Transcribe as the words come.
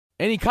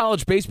Any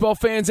college baseball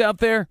fans out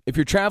there? If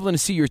you're traveling to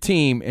see your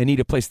team and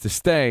need a place to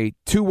stay,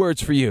 2 words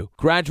for you: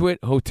 Graduate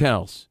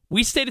Hotels.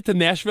 We stayed at the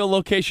Nashville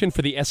location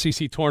for the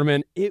SEC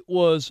tournament. It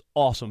was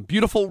awesome.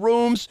 Beautiful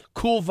rooms,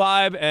 cool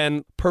vibe,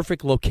 and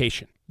perfect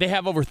location. They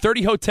have over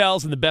 30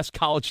 hotels in the best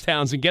college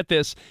towns, and get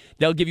this,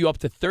 they'll give you up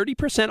to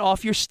 30%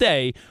 off your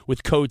stay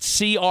with code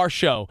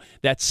CRSHOW.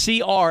 That's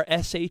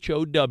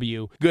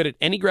CRSHOW. Good at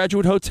any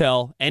Graduate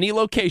Hotel, any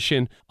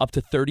location, up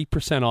to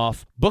 30%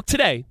 off. Book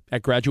today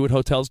at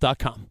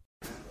graduatehotels.com.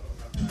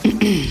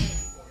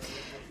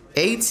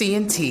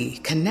 AT&T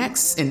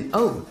connects an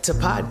ode to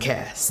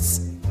podcasts.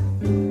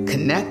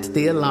 Connect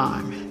the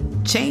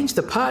alarm. Change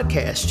the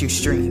podcast you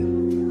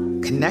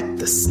stream. Connect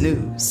the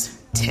snooze.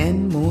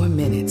 10 more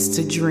minutes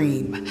to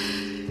dream.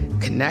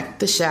 Connect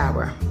the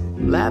shower.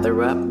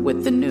 Lather up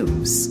with the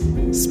news.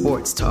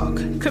 Sports talk,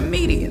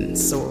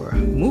 comedians, or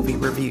movie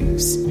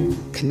reviews.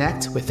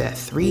 Connect with that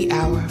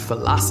 3-hour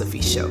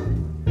philosophy show.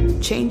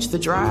 Change the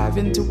drive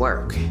into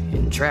work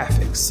in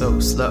traffic so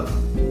slow.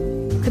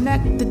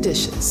 Connect the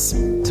dishes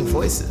to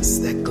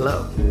voices that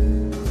glow.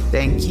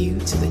 Thank you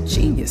to the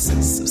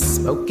geniuses of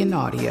spoken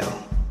audio.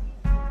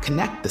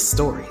 Connect the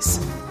stories.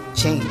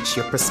 Change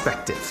your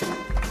perspective.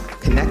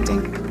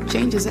 Connecting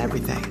changes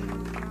everything.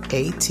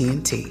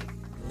 AT&T.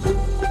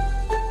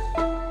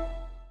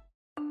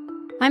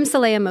 I'm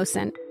Saleha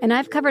Mohsin, and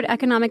I've covered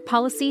economic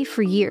policy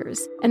for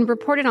years and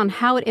reported on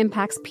how it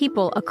impacts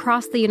people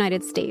across the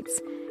United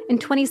States. In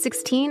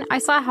 2016, I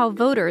saw how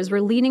voters were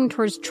leaning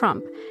towards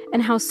Trump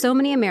and how so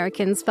many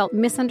Americans felt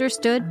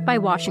misunderstood by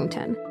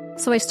Washington.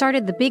 So I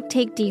started The Big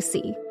Take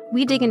DC.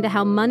 We dig into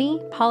how money,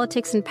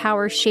 politics, and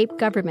power shape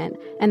government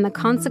and the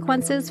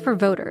consequences for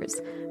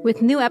voters.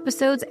 With new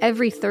episodes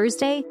every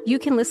Thursday, you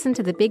can listen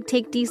to The Big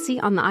Take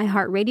DC on the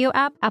iHeartRadio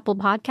app, Apple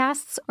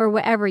Podcasts, or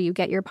wherever you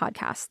get your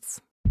podcasts.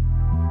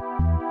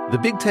 The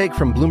Big Take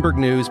from Bloomberg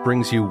News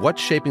brings you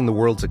what's shaping the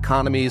world's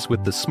economies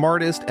with the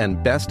smartest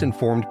and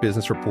best-informed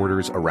business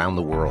reporters around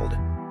the world.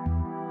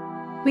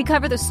 We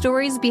cover the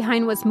stories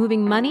behind what's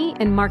moving money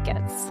and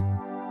markets,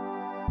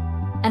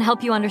 and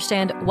help you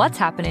understand what's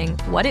happening,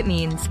 what it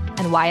means,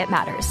 and why it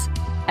matters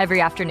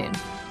every afternoon.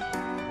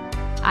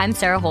 I'm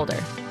Sarah Holder.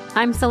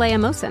 I'm Saleha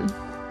Mohsin.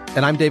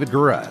 And I'm David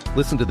Gura.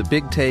 Listen to The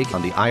Big Take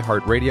on the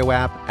iHeartRadio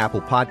app,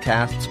 Apple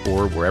Podcasts,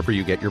 or wherever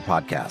you get your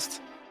podcasts.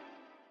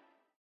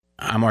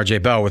 I'm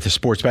RJ Bell with the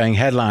sports betting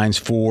headlines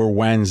for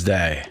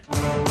Wednesday.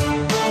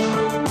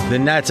 The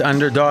Nets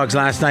underdogs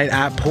last night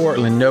at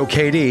Portland. No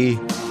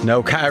KD,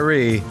 no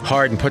Kyrie.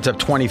 Harden puts up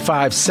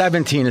 25,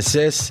 17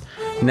 assists.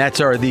 Nets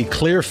are the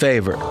clear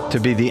favorite to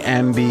be the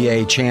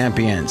NBA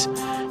champions.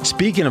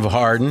 Speaking of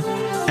Harden,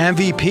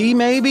 MVP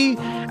maybe?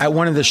 At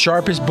one of the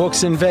sharpest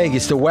books in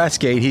Vegas, the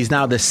Westgate, he's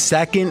now the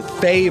second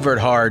favorite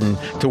Harden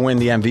to win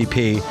the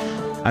MVP.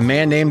 A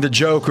man named the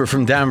Joker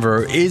from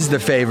Denver is the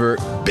favorite,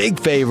 big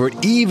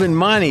favorite, even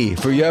money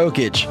for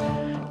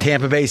Jokic.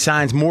 Tampa Bay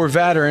signs more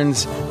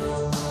veterans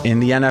in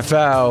the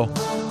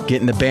NFL,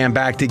 getting the band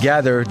back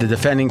together, the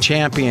defending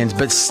champions,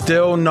 but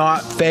still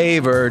not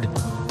favored.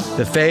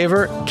 The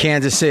favorite,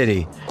 Kansas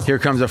City. Here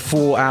comes a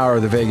full hour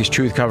of the Vegas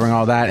Truth covering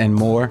all that and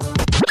more.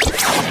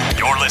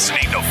 You're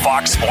listening to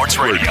Fox Sports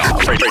Radio.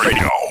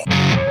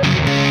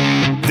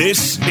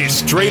 This is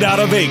Straight Out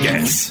of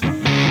Vegas.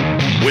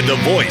 With the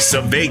voice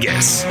of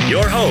Vegas,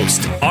 your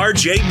host,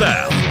 RJ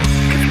Bell.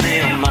 Give me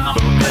a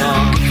number,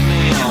 girl. Give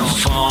me your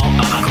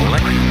phone. I'm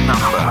collecting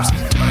numbers.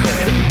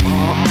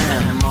 More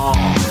and more.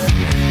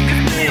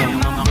 Give me a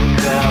number,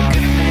 girl.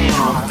 Give me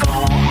your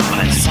phone.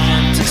 I'm a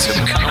scientist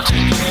of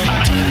counting.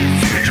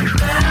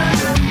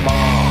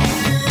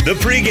 The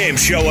pregame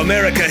show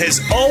America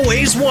has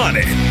always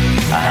wanted.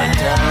 I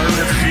tell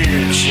the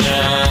future.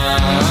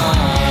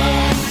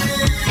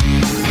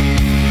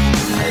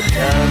 I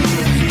tell the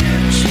future.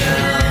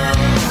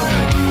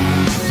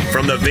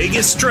 From the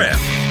Vegas Strip,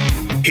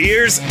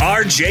 here's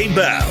RJ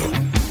Bell.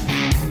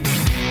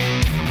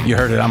 You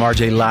heard it. I'm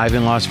RJ live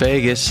in Las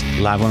Vegas,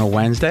 live on a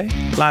Wednesday,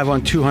 live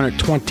on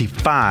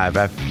 225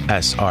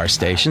 FSR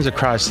stations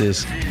across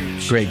this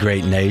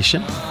great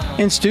nation.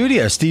 In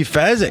studio, Steve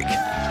Fezzik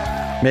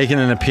making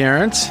an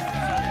appearance.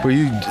 Were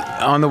you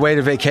on the way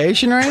to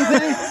vacation or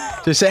anything?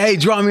 Just say, hey,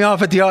 drop me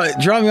off at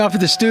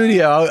the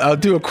studio. I'll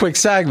do a quick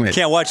segment.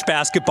 Can't watch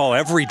basketball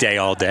every day,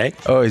 all day.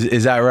 Oh,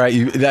 is that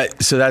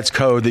right? So that's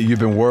code that you've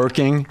been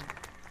working,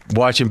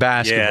 watching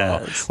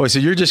basketball. Yes. Well, so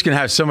you're just going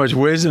to have so much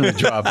wisdom to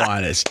drop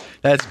on us.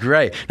 That's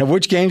great. Now,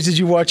 which games did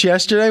you watch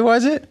yesterday,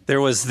 was it? There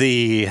was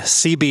the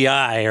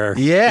CBI.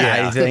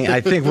 Yeah.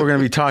 I think we're going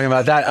to be talking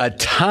about that a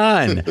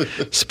ton.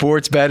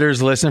 Sports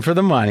bettors listen for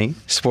the money.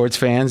 Sports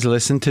fans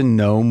listen to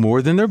know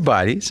more than their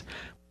buddies.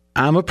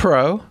 I'm a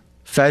pro.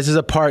 Fez is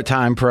a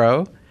part-time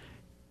pro.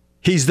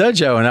 He's the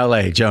Joe in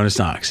L.A., Jonas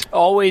Knox.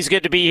 Always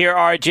good to be here,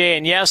 RJ.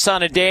 And yes,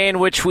 on a day in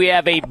which we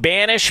have a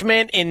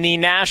banishment in the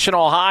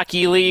National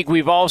Hockey League,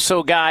 we've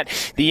also got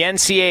the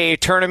NCAA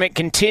tournament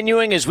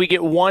continuing as we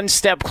get one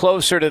step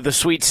closer to the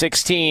Sweet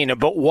 16.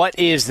 But what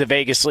is the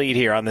Vegas lead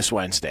here on this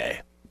Wednesday?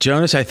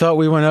 Jonas, I thought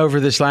we went over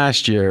this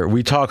last year.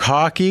 We talk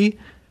hockey,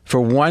 for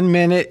 1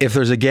 minute if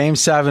there's a Game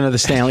 7 of the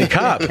Stanley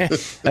Cup.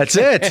 That's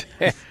it.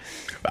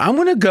 I'm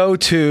going to go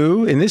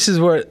to, and this is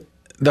what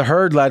the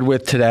herd led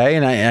with today,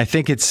 and I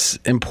think it's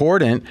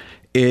important,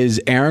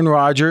 is Aaron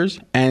Rodgers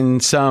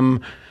and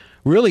some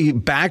really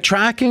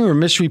backtracking or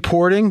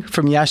misreporting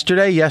from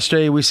yesterday.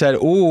 Yesterday we said,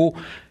 ooh,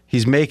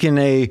 he's making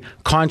a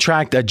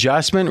contract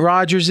adjustment,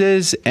 Rodgers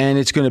is, and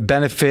it's going to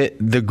benefit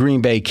the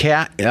Green Bay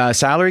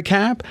salary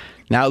cap.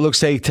 Now it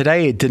looks like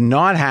today it did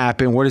not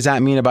happen. What does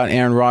that mean about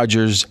Aaron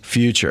Rodgers'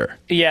 future?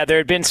 Yeah, there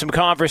had been some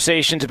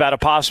conversations about a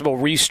possible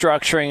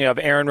restructuring of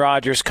Aaron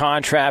Rodgers'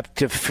 contract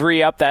to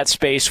free up that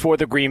space for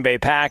the Green Bay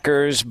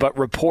Packers, but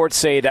reports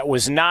say that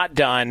was not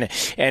done,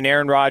 and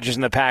Aaron Rodgers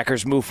and the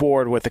Packers move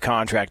forward with the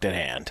contract at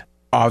hand.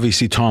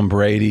 Obviously, Tom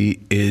Brady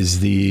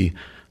is the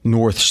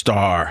North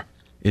Star,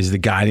 is the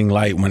guiding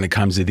light when it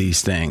comes to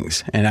these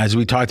things. And as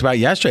we talked about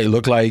yesterday, it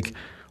looked like,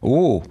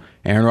 ooh,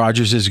 Aaron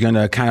Rodgers is going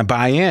to kind of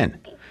buy in.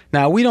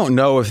 Now, we don't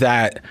know if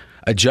that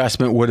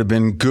adjustment would have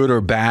been good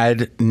or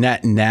bad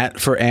net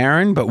for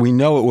Aaron, but we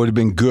know it would have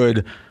been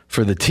good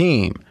for the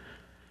team.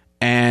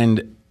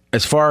 And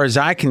as far as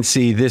I can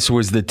see, this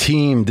was the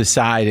team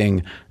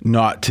deciding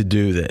not to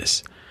do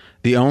this.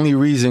 The only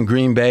reason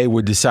Green Bay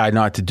would decide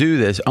not to do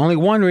this, only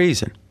one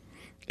reason,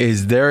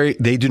 is they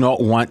do not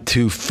want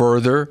to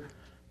further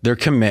their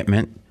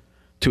commitment,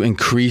 to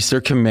increase their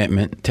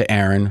commitment to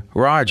Aaron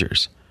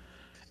Rodgers.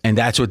 And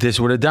that's what this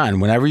would have done.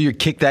 Whenever you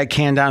kick that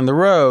can down the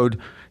road,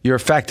 you're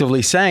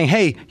effectively saying,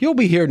 hey, you'll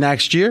be here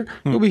next year.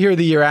 You'll be here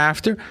the year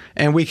after,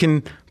 and we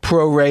can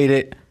prorate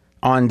it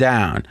on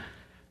down.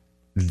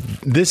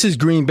 This is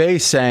Green Bay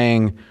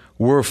saying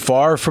we're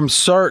far from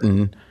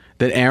certain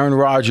that Aaron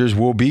Rodgers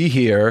will be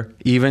here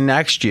even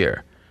next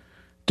year.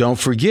 Don't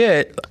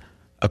forget,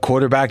 a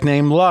quarterback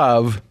named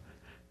Love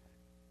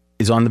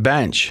is on the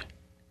bench.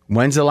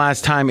 When's the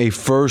last time a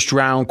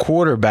first-round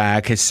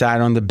quarterback has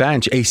sat on the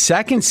bench, a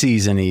second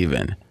season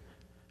even,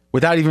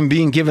 without even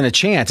being given a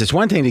chance? It's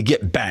one thing to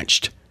get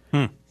benched.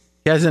 He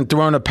hasn't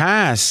thrown a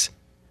pass.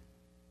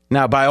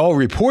 Now, by all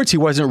reports, he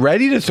wasn't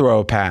ready to throw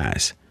a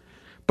pass.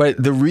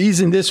 But the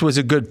reason this was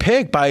a good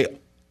pick, by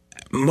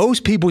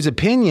most people's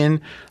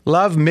opinion,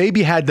 Love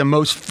maybe had the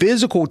most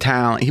physical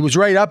talent. He was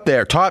right up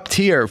there, top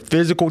tier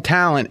physical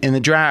talent in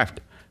the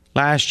draft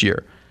last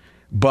year.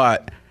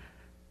 But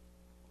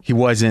he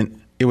wasn't.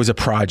 It was a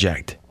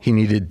project. He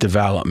needed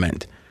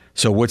development.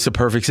 So what's the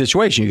perfect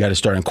situation? You got to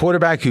start a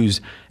quarterback who's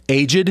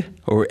aged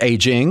or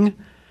aging,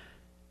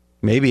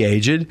 maybe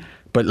aged.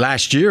 But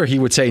last year he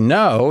would say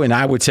no, and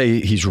I would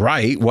say he's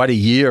right. What a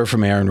year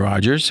from Aaron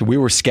Rodgers. We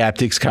were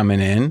skeptics coming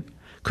in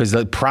because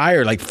the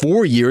prior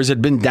 4 years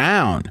had been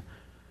down.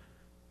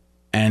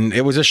 And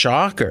it was a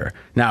shocker.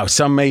 Now,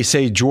 some may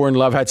say Jordan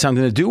Love had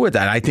something to do with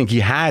that. I think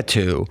he had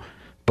to,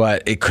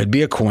 but it could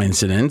be a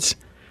coincidence.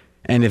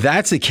 And if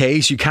that's the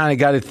case, you kind of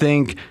got to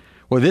think,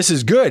 well, this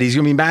is good. He's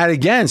going to be mad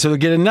again, so they'll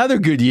get another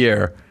good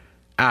year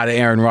out of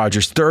Aaron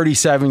Rodgers,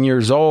 37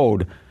 years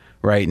old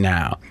right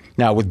now.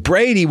 Now, with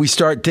Brady, we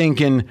start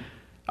thinking,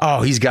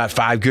 oh, he's got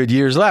 5 good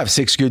years left,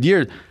 6 good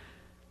years.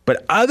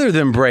 But other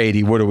than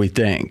Brady, what do we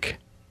think?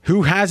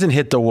 Who hasn't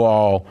hit the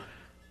wall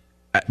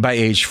by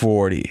age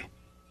 40?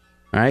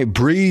 All right,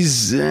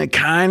 Breeze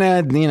kind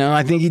of,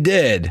 I think he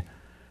did. I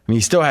mean,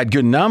 he still had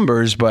good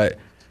numbers, but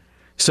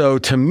so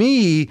to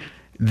me,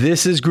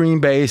 this is Green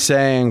Bay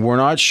saying, we're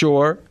not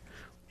sure.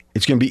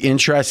 It's going to be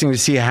interesting to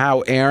see how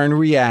Aaron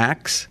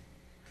reacts.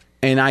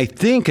 And I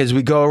think as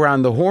we go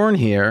around the horn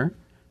here,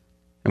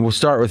 and we'll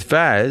start with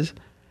Fez,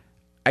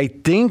 I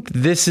think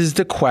this is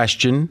the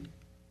question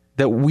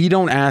that we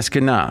don't ask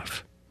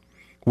enough.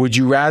 Would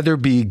you rather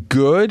be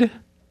good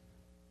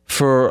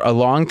for a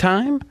long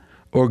time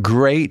or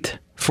great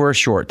for a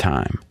short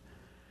time?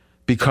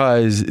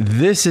 Because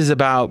this is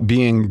about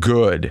being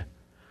good.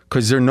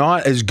 Because they're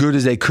not as good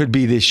as they could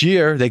be this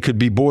year. They could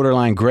be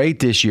borderline great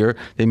this year.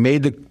 They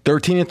made the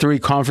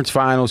 13-3 conference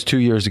finals 2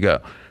 years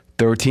ago.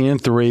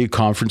 13-3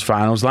 conference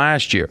finals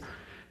last year.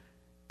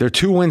 They're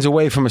 2 wins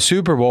away from a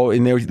Super Bowl,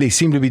 and they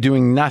seem to be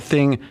doing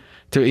nothing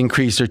to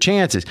increase their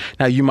chances.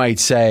 Now, you might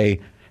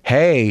say,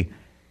 hey,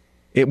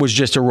 it was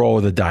just a roll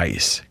of the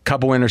dice.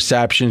 Couple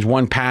interceptions,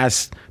 1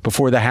 pass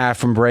before the half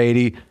from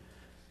Brady.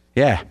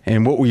 Yeah,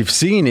 and what we've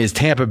seen is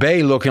Tampa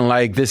Bay looking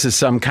like this is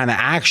some kind of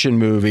action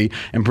movie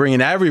and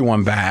bringing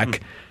everyone back.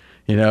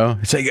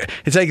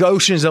 It's like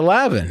Ocean's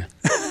 11.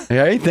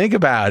 Right? Think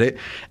about it.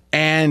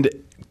 And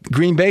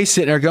Green Bay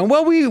sitting there going,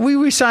 well, we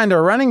re-signed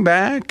our running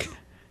back.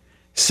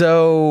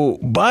 So,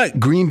 but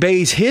Green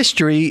Bay's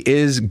history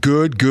is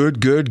good,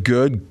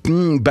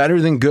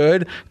 better than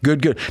good.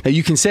 Now,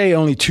 you can say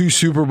only 2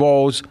 Super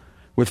Bowls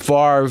with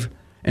Favre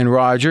and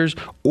Rodgers,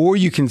 or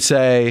you can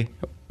say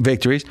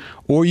victories,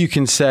 or you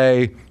can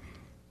say,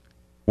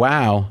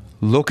 wow,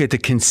 look at the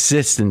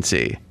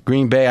consistency.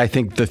 Green Bay, I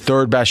think, the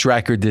 3rd best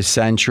record this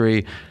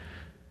century.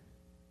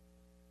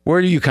 Where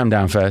do you come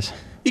down, Fez?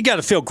 You got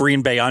to feel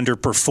Green Bay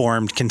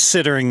underperformed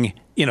considering,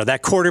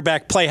 that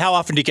quarterback play. How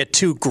often do you get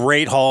 2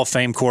 great Hall of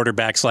Fame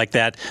quarterbacks like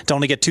that to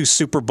only get 2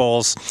 Super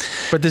Bowls?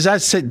 But does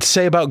that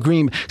say about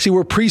Green? See,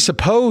 we're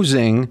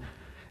presupposing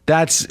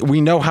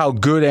we know how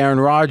good Aaron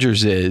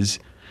Rodgers is.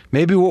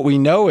 Maybe what we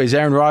know is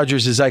Aaron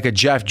Rodgers is like a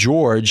Jeff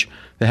George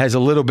that has a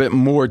little bit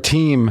more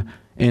team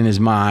in his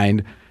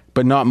mind,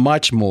 but not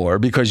much more,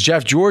 because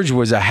Jeff George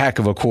was a heck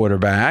of a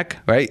quarterback,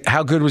 right?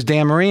 How good was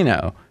Dan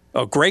Marino?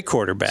 Oh, great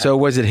quarterback. So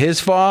was it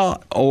his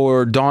fault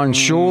or Don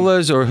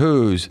Shula's or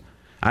whose?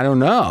 I don't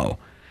know,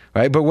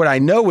 right? But what I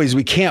know is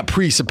we can't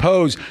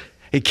presuppose.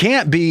 It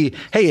can't be,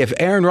 hey, if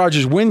Aaron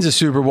Rodgers wins a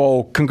Super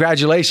Bowl,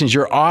 congratulations,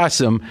 you're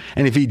awesome.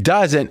 And if he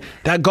doesn't,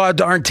 that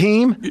goddamn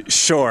team?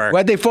 Sure.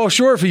 Why'd they fall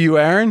short for you,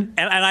 Aaron?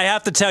 And I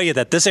have to tell you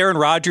that this Aaron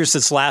Rodgers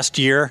this last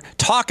year,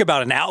 talk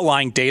about an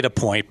outlying data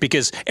point,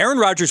 because Aaron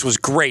Rodgers was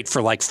great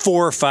for like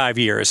 4 or 5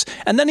 years.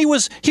 And then he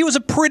was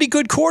a pretty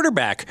good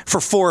quarterback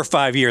for 4 or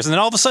 5 years. And then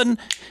all of a sudden,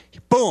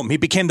 boom, he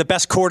became the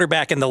best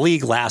quarterback in the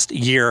league last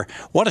year.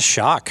 What a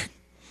shock.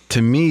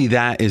 To me,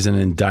 that is an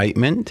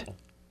indictment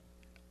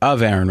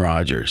of Aaron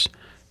Rodgers,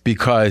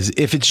 because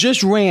if it's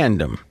just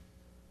random,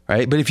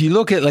 right? But if you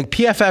look at, like,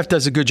 PFF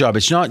does a good job.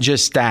 It's not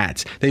just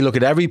stats. They look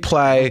at every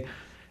play,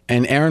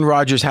 and Aaron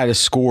Rodgers had a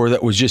score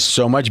that was just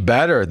so much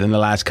better than the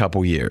last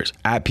couple years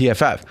at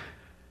PFF.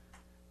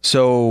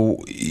 So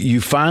you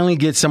finally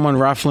get someone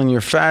ruffling your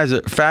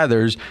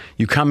feathers.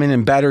 You come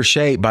in better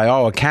shape by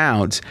all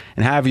accounts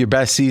and have your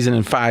best season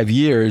in 5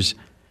 years.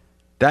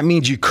 That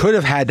means you could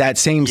have had that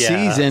same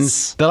season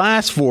the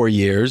last 4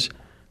 years,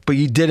 but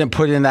you didn't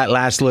put in that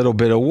last little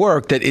bit of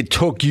work that it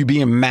took you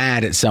being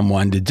mad at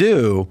someone to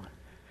do.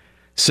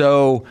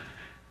 So,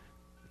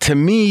 to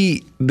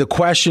me, the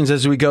questions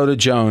as we go to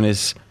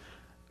Jonas,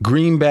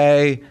 Green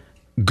Bay,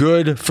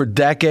 good for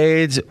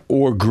decades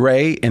or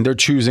great, and they're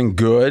choosing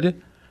good.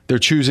 They're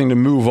choosing to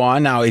move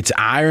on. Now, it's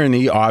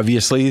irony,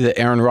 obviously, that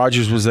Aaron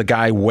Rodgers was the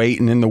guy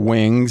waiting in the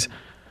wings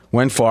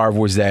when Favre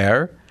was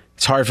there.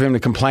 It's hard for him to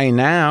complain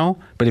now,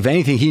 but if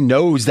anything, he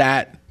knows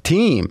that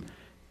team.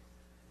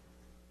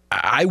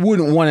 I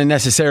wouldn't want to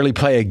necessarily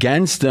play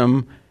against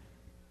him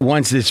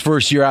once this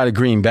first year out of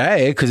Green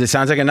Bay, because it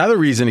sounds like another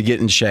reason to get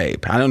in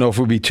shape. I don't know if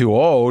we'll be too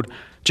old.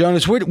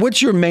 Jonas,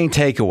 what's your main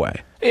takeaway?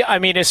 I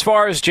mean, as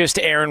far as just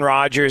Aaron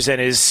Rodgers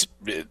and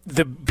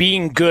the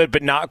being good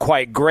but not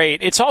quite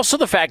great, it's also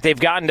the fact they've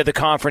gotten to the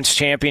conference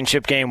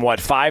championship game,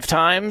 5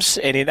 times?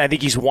 And I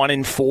think he's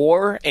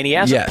 1-4, and he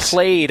hasn't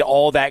played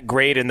all that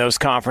great in those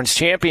conference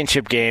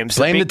championship games.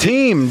 Blame the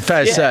team,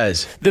 Fez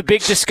says. The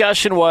big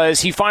discussion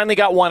was he finally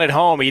got one at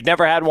home. He'd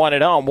never had one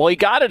at home. Well, he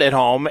got it at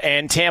home,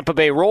 and Tampa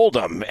Bay rolled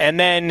him. And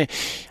then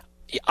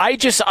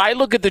I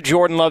look at the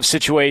Jordan Love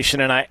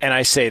situation and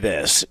I say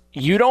this: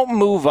 you don't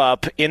move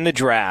up in the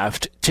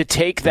draft to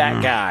take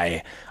that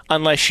guy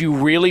unless you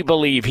really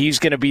believe he's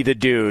going to be the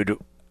dude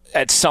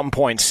at some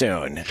point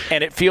soon.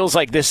 And it feels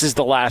like this is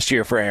the last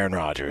year for Aaron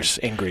Rodgers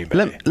in Green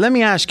Bay. Let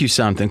me ask you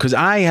something, because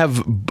I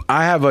have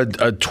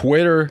a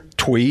Twitter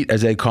tweet,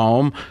 as they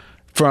call them,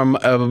 from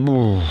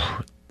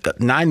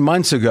 9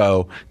 months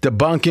ago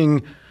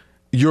debunking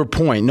your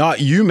point. Not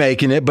you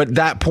making it, but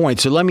that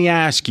point. So let me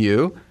ask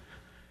you,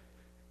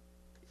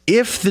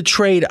 if the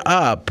trade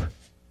up,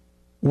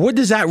 what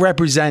does that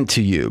represent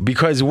to you?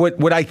 Because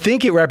what I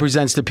think it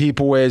represents to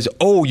people is,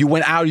 oh, you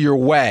went out of your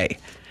way.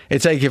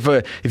 It's like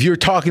if you're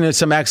talking to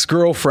some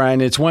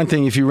ex-girlfriend, it's one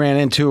thing if you ran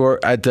into her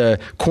at the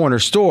corner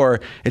store.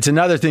 It's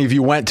another thing if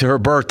you went to her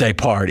birthday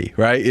party,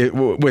 right?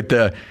 With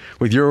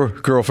your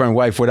girlfriend,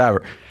 wife,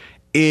 whatever.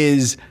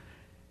 It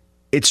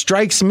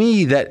strikes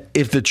me that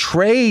if the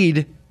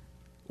trade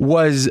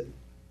was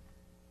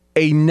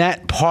a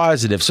net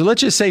positive. So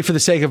let's just say, for the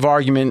sake of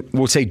argument,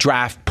 we'll say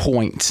draft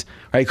points,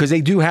 right? Because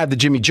they do have the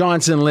Jimmy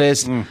Johnson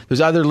list.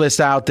 There's other lists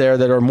out there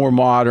that are more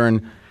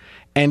modern.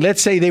 And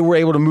let's say they were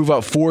able to move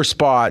up 4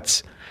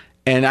 spots.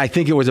 And I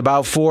think it was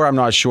about 4. I'm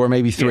not sure,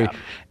 maybe 3. Yeah.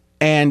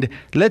 And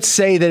let's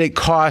say that it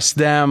cost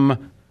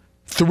them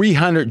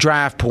 300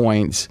 draft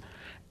points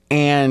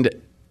and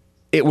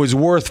it was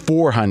worth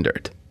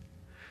 400.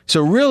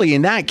 So really,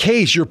 in that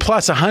case, you're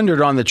plus 100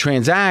 on the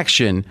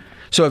transaction.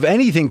 So if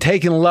anything,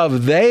 taking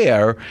Love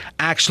there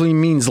actually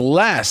means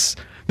less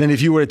than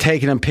if you would have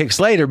taken him picks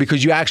later,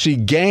 because you actually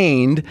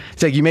gained.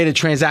 It's like you made a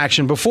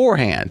transaction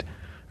beforehand,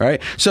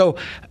 right? So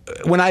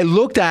when I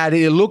looked at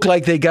it, it looked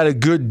like they got a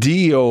good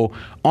deal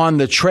on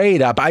the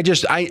trade up.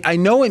 I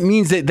know it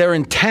means that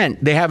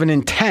they have an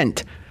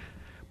intent,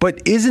 but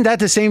isn't that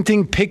the same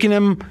thing picking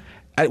him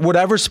at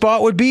whatever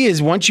spot would be?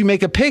 Is once you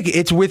make a pick,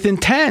 it's with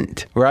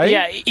intent, right?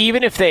 Yeah,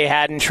 even if they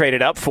hadn't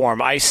traded up for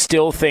him, I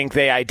still think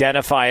they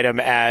identified him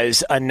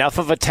as enough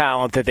of a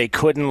talent that they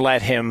couldn't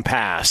let him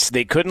pass.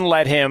 They couldn't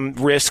let him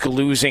risk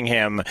losing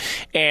him.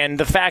 And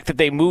the fact that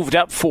they moved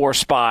up 4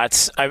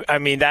 spots, I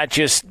mean, that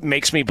just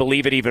makes me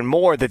believe it even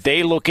more that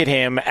they look at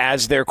him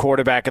as their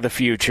quarterback of the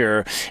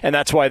future. And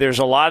that's why there's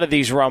a lot of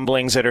these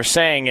rumblings that are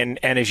saying, and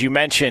as you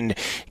mentioned,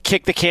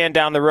 kick the can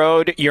down the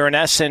road. You're in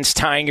essence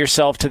tying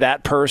yourself to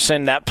that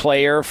person, that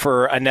player,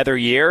 for another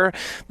year.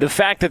 The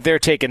fact that they're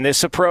taking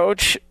this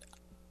approach,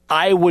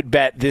 I would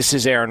bet this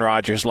is Aaron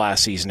Rodgers'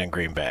 last season in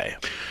Green Bay.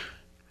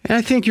 And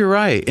I think you're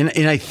right. And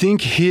I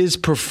think his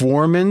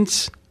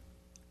performance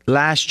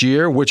last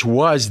year, which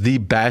was the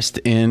best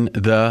in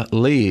the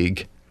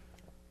league,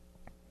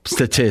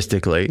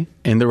 statistically,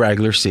 in the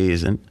regular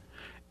season,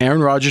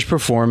 Aaron Rodgers'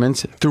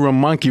 performance threw a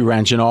monkey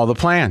wrench in all the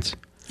plans.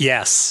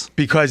 Yes.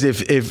 Because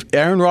if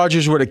Aaron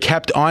Rodgers would have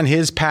kept on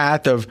his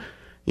path of,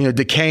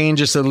 decaying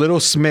just a little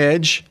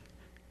smidge,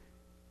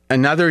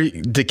 another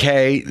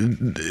decay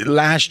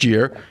last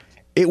year,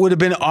 it would have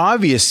been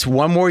obvious.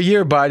 One more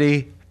year,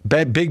 buddy,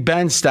 Big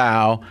Ben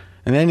style.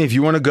 And then if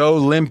you want to go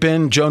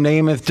limping Joe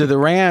Namath to the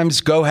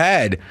Rams, go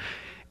ahead.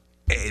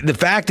 The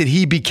fact that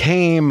he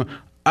became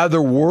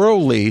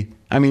otherworldly,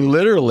 I mean,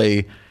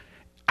 literally.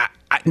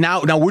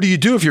 Now, what do you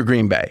do if you're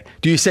Green Bay?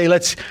 Do you say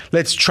let's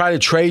try to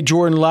trade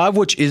Jordan Love,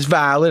 which is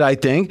valid, I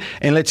think,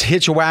 and let's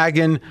hitch a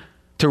wagon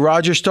to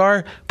Roger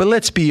Starr? But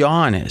let's be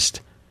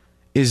honest.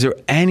 Is there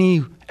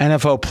any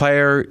NFL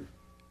player,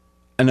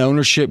 an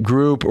ownership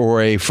group,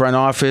 or a front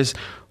office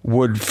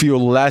would feel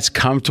less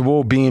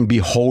comfortable being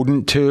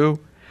beholden to?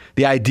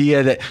 The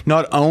idea that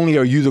not only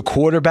are you the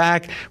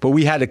quarterback, but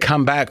we had to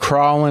come back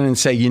crawling and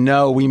say,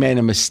 we made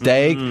a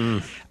mistake.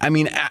 I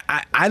mean,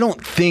 I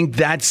don't think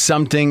that's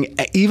something,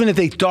 even if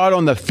they thought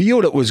on the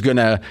field it was going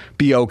to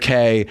be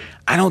okay,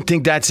 I don't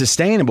think that's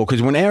sustainable.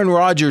 Because when Aaron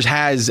Rodgers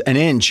has an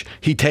inch,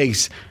 he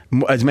takes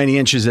as many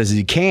inches as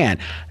he can.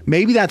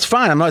 Maybe that's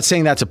fine. I'm not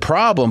saying that's a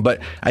problem,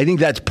 but I think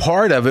that's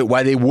part of it,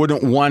 why they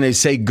wouldn't want to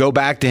say, go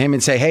back to him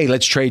and say, hey,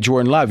 let's trade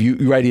Jordan Love. You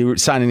ready to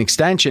sign an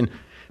extension?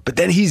 But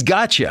then he's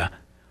got you.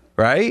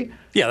 Right?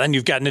 Yeah, then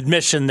you've got an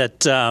admission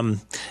that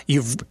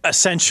you've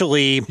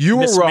essentially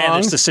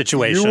mismanaged the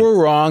situation. You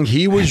were wrong.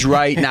 He was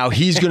right. Now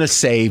he's going to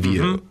save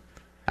you.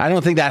 I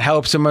don't think that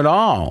helps him at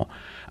all.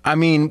 I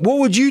mean, what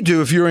would you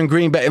do if you're in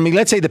Green Bay? I mean,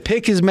 let's say the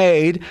pick is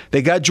made.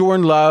 They got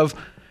Jordan Love.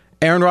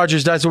 Aaron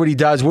Rodgers does what he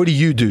does. What do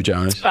you do,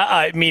 Jonas?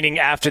 Meaning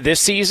after this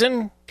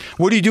season?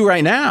 What do you do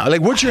right now?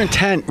 Like, what's your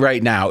intent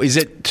right now? Is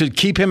it to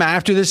keep him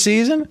after this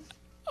season?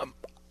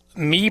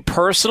 Me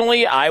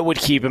personally, I would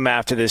keep him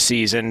after this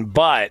season,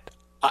 but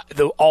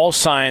all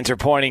signs are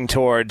pointing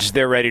towards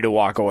they're ready to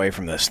walk away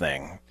from this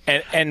thing.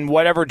 And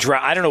whatever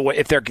I don't know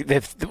if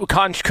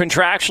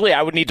contractually,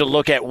 I would need to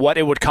look at what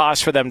it would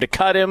cost for them to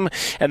cut him,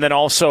 and then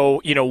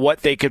also what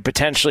they could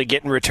potentially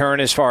get in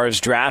return as far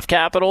as draft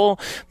capital.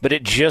 But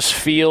it just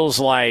feels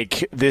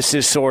like this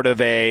is sort of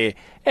hey,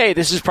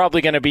 this is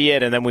probably going to be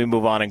it, and then we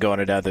move on and go in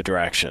another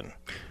direction.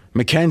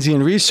 McKenzie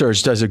 &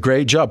 Research does a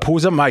great job.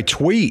 Pulls up my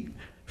tweet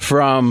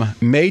from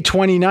May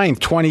 29th,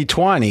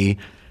 2020,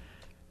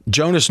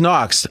 Jonas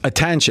Knox,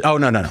 attention. Oh,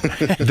 no.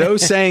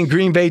 Those saying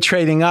Green Bay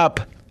trading up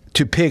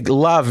to pick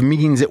Love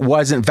means it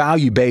wasn't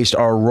value-based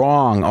are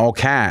wrong, all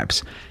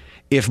caps.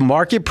 If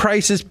market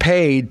price is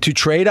paid to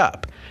trade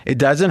up, it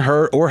doesn't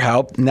hurt or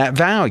help net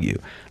value.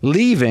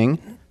 Leaving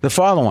the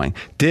following.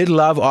 Did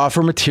Love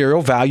offer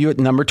material value at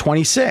number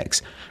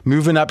 26?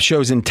 Moving up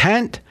shows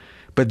intent,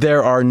 but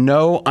there are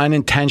no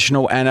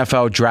unintentional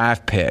NFL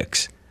draft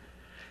picks.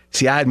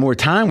 See, I had more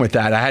time with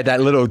that. I had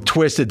that little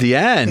twist at the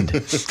end.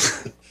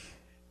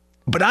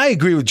 But I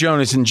agree with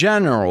Jonas in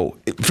general.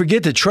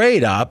 Forget the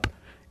trade up.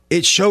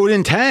 It showed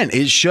intent.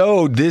 It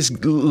showed this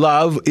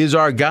Love is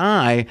our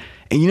guy.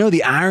 And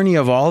the irony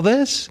of all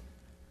this?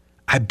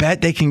 I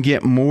bet they can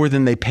get more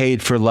than they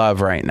paid for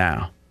Love right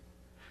now.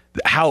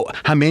 How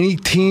many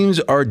teams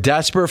are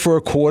desperate for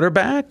a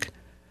quarterback?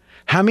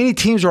 How many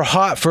teams are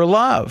hot for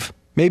Love?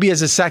 Maybe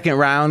as a second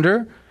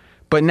rounder.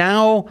 But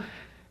now,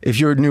 if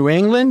you're New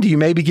England, you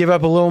maybe give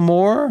up a little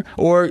more.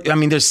 Or,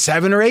 there's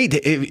 7 or 8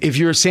 if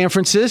you're San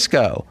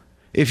Francisco.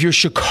 If you're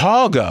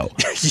Chicago,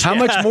 yes. How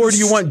much more do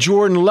you want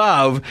Jordan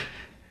Love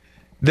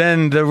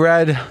than the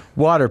red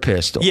water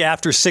pistol? Yeah,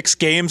 after 6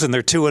 games and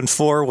they're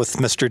 2-4 with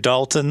Mr.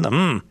 Dalton.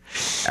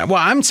 Well,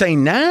 I'm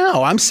saying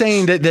now. I'm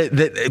saying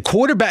that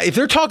quarterback, if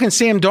they're talking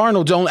Sam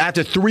Darnold,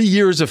 after 3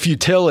 years of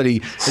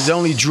futility, has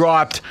only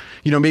dropped,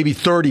 maybe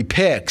 30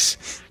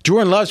 picks.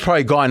 Jordan Love's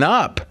probably gone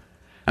up.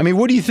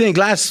 What do you think?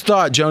 Last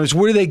thought, Jonas.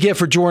 What do they get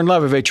for Jordan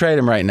Love if they trade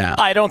him right now?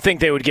 I don't think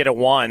they would get a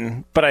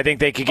 1, but I think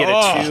they could get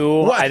a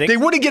 2. What? I think they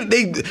wouldn't get.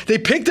 They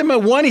picked him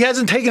at 1. He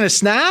hasn't taken a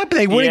snap.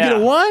 They wouldn't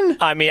get a 1.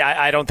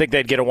 I don't think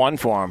they'd get a 1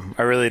 for him.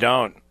 I really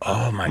don't.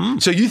 Oh my!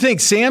 So you think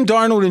Sam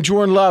Darnold and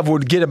Jordan Love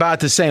would get about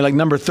the same, like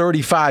number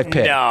 35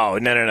 pick? No.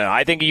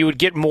 I think you would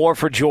get more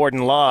for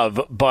Jordan Love,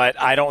 but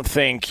I don't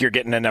think you're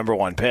getting a number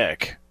 1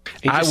 pick.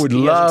 He hasn't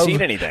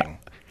seen anything.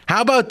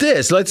 How about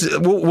this?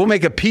 We'll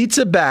make a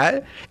pizza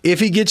bet.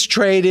 If he gets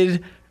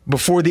traded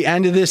before the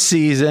end of this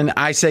season,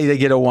 I say they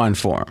get a 1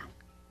 for him.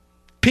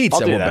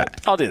 Pizza, we'll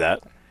bet. I'll do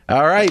that.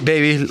 All right,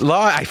 baby.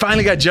 I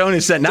finally got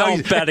Jonas set. Now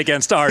Don't bet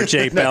against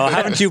RJ Bell.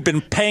 Haven't you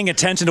been paying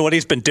attention to what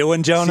he's been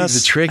doing, Jonas? See,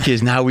 the trick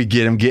is now we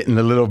get him getting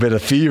a little bit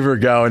of fever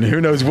going.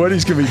 Who knows what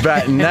he's going to be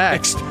betting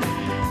next?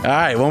 All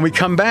right, when we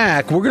come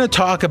back, we're going to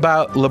talk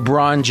about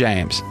LeBron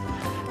James.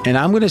 And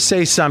I'm going to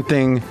say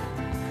something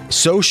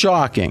so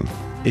shocking.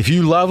 If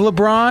you love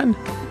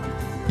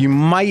LeBron, you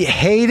might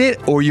hate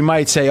it, or you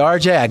might say,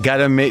 RJ, I got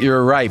to admit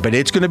you're right, but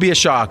it's going to be a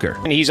shocker.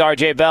 He's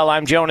RJ Bell.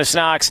 I'm Jonas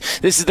Knox.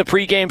 This is the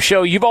pregame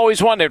show you've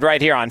always wanted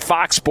right here on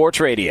Fox Sports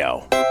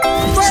Radio.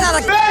 Straight out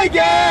of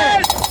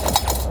Vegas!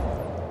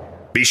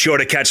 Be sure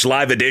to catch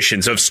live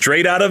editions of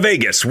Straight Outta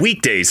Vegas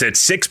weekdays at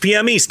 6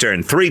 p.m.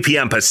 Eastern, 3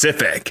 p.m.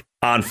 Pacific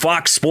on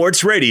Fox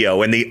Sports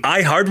Radio and the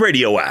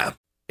iHeartRadio app.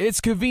 It's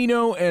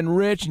Covino and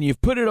Rich, and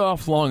you've put it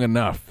off long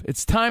enough.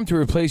 It's time to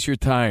replace your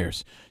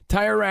tires.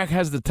 Tire Rack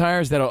has the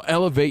tires that'll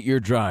elevate your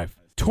drive.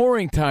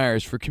 Touring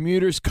tires for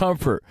commuters'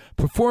 comfort,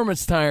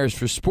 performance tires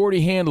for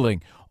sporty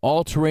handling,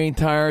 all-terrain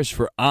tires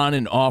for on-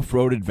 and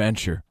off-road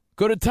adventure.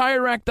 Go to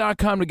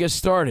TireRack.com to get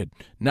started.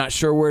 Not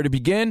sure where to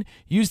begin?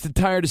 Use the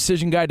Tire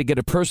Decision Guide to get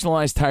a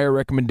personalized tire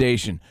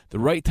recommendation. The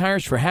right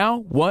tires for how,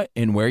 what,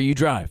 and where you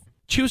drive.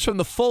 Choose from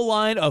the full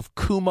line of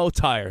Kumho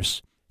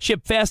tires. Ship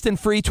fast and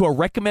free to a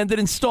recommended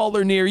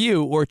installer near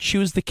you, or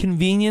choose the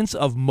convenience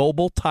of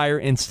mobile tire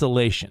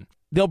installation.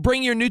 They'll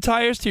bring your new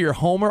tires to your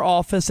home or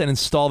office and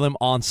install them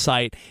on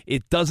site.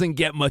 It doesn't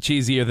get much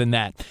easier than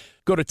that.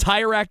 Go to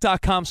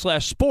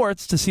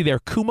TireRack.com/sports to see their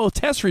Kumho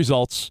test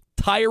results,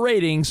 tire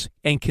ratings,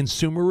 and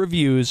consumer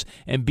reviews,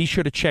 and be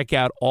sure to check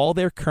out all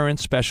their current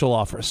special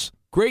offers.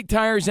 Great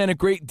tires and a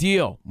great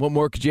deal. What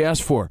more could you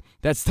ask for?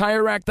 That's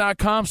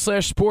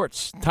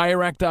TireRack.com/sports.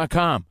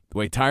 TireRack.com, the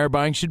way tire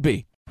buying should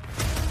be.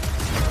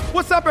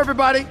 What's up,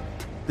 everybody?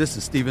 This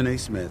is Stephen A.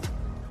 Smith.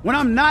 When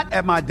I'm not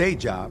at my day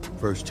job,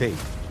 First Take,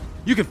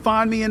 you can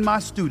find me in my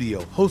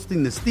studio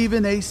hosting the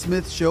Stephen A.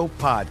 Smith Show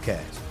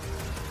podcast.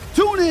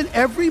 Tune in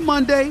every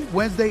Monday,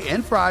 Wednesday,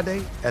 and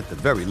Friday, at the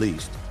very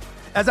least,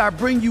 as I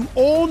bring you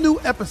all new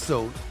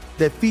episodes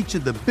that feature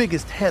the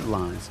biggest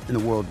headlines in the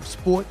world of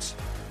sports,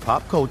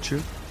 pop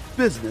culture,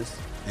 business,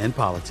 and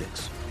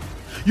politics.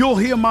 You'll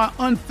hear my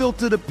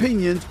unfiltered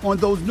opinions on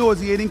those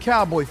nauseating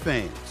Cowboy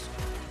fans,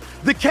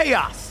 the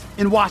chaos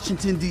in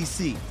Washington,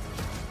 D.C.,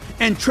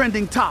 and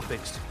trending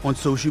topics on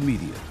social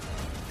media,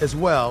 as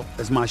well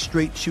as my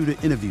straight shooter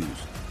interviews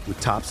with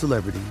top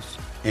celebrities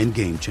and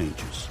game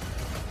changers.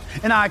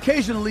 And I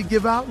occasionally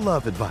give out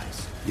love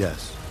advice.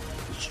 Yes,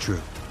 it's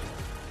true.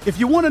 If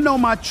you want to know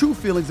my true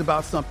feelings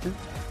about something,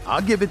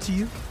 I'll give it to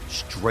you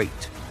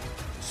straight.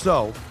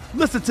 So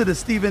listen to the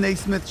Stephen A.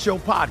 Smith Show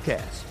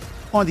podcast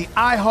on the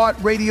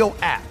iHeartRadio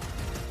app,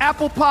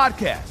 Apple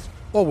Podcasts,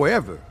 or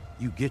wherever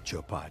you get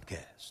your podcast.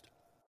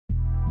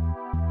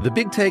 The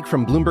Big Take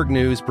from Bloomberg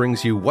News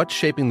brings you what's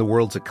shaping the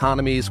world's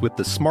economies with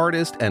the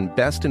smartest and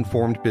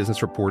best-informed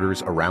business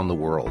reporters around the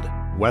world.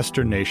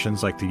 Western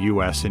nations like the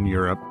U.S. and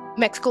Europe.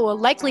 Mexico will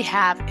likely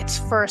have its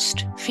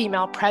first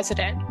female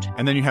president.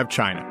 And then you have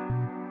China.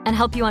 And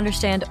help you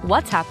understand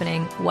what's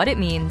happening, what it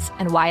means,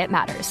 and why it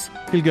matters.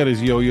 He'll get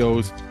his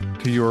yo-yos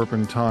to Europe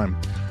in time.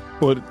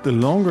 But the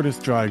longer this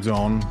drags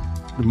on,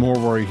 the more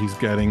worry he's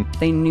getting.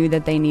 They knew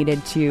that they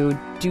needed to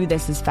do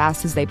this as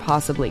fast as they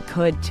possibly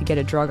could to get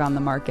a drug on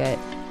the market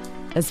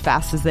as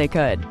fast as they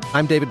could.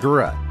 I'm David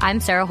Gura. I'm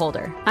Sarah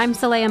Holder. I'm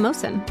Saleha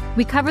Mohsen.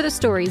 We cover the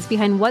stories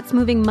behind what's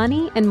moving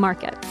money and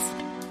markets.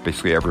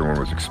 Basically, everyone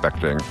was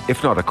expecting,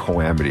 if not a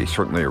calamity,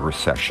 certainly a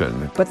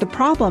recession. But the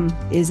problem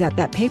is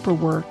that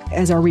paperwork,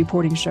 as our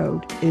reporting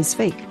showed, is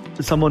fake.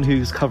 As someone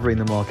who's covering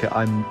the market,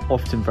 I'm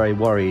often very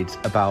worried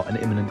about an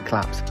imminent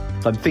collapse.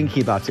 I'm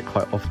thinking about it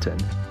quite often.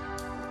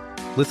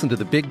 Listen to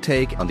The Big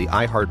Take on the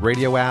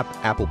iHeartRadio app,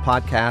 Apple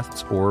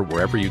Podcasts, or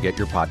wherever you get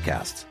your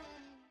podcasts.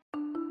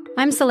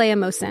 I'm Saleha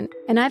Mohsen,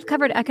 and I've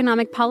covered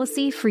economic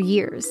policy for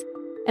years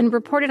and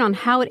reported on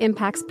how it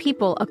impacts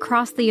people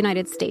across the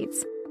United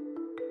States.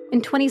 In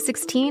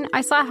 2016,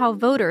 I saw how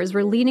voters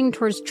were leaning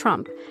towards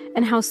Trump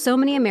and how so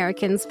many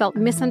Americans felt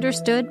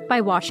misunderstood by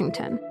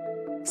Washington.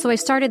 So I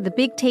started the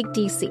Big Take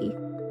DC.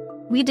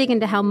 We dig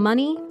into how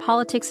money,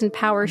 politics, and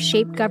power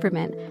shape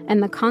government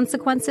and the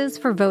consequences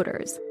for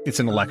voters.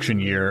 It's an election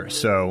year,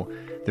 so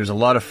there's a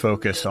lot of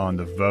focus on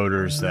the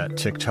voters that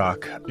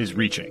TikTok is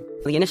reaching.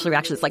 The initial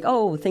reaction is like,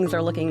 oh, things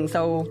are looking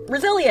so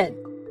resilient.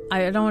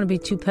 I don't want to be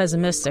too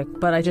pessimistic,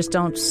 but I just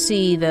don't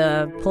see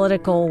the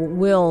political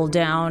will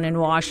down in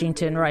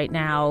Washington right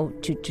now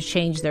to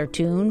change their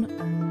tune.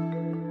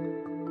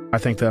 I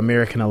think the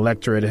American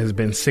electorate has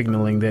been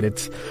signaling that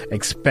it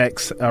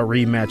expects a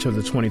rematch of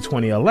the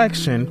 2020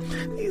 election.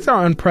 These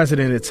are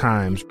unprecedented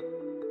times.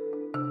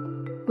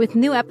 With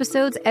new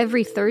episodes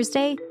every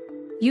Thursday,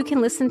 you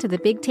can listen to the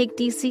Big Take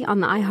DC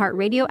on the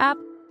iHeartRadio app,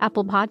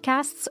 Apple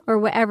Podcasts, or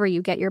wherever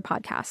you get your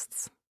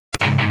podcasts.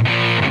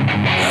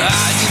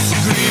 I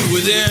disagree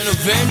with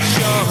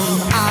intervention.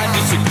 I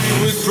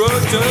disagree with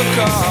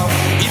protocol.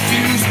 If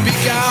you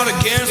speak out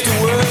against the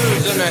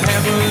word, then the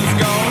heavens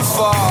gonna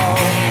fall.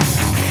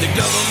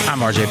 I'm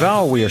RJ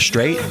Bell. We are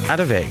Straight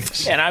Outta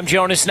Vegas. And I'm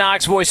Jonas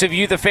Knox, voice of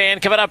You, the Fan.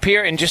 Coming up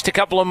here in just a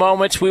couple of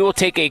moments, we will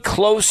take a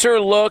closer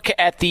look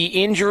at the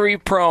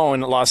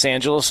injury-prone Los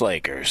Angeles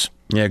Lakers.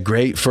 Yeah,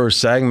 great first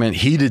segment.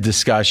 Heated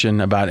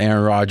discussion about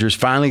Aaron Rodgers.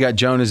 Finally got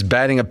Jonas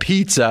betting a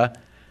pizza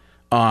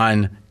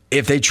on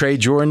if they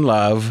trade Jordan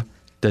Love,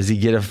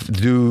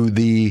 do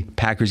the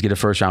Packers get a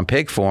first-round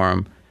pick for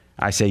him?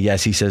 I say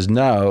yes. He says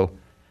no.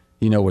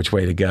 You know which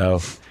way to go.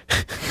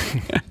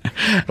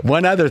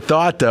 One other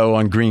thought, though,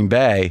 on Green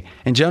Bay.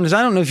 And, Jonas,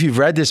 I don't know if you've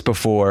read this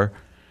before.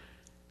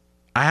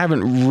 I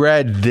haven't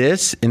read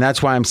this, and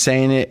that's why I'm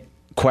saying it,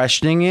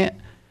 questioning it.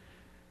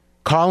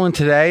 Colin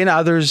today and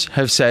others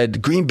have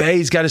said Green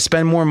Bay's got to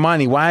spend more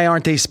money. Why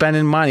aren't they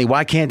spending money?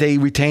 Why can't they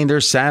retain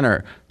their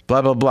center?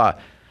 Blah, blah, blah.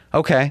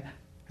 Okay,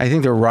 I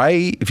think they're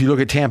right. If you look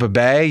at Tampa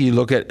Bay, you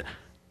look at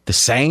the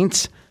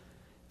Saints.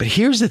 But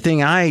here's the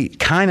thing I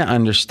kind of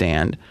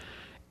understand.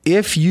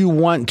 If you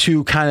want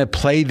to kind of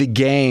play the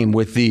game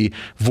with the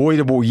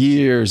voidable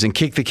years and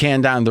kick the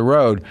can down the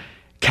road,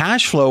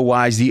 cash flow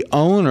wise, the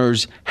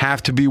owners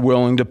have to be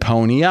willing to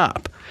pony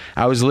up.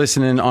 I was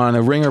listening on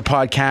a Ringer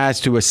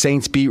podcast to a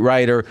Saints beat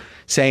writer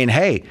saying,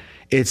 hey,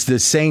 it's the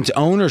Saints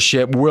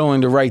ownership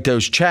willing to write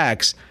those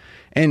checks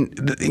and,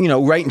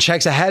 writing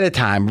checks ahead of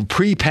time,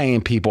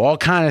 prepaying people, all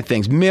kind of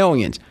things,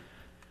 millions.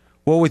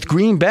 Well, with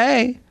Green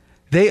Bay,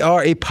 they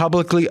are a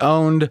publicly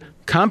owned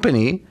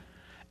company.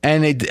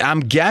 And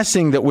I'm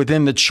guessing that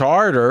within the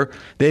charter,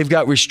 they've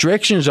got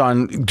restrictions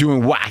on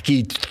doing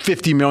wacky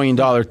 $50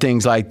 million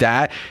things like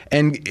that.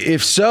 And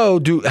if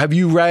so, have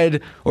you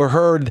read or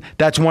heard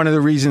that's one of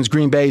the reasons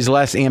Green Bay is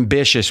less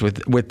ambitious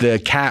with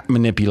the cap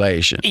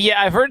manipulation?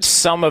 Yeah, I've heard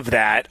some of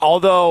that,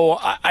 although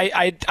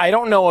I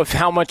don't know if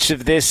how much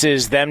of this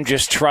is them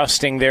just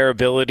trusting their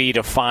ability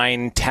to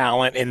find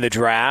talent in the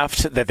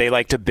draft that they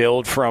like to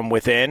build from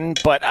within.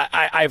 But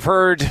I've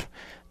heard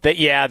that,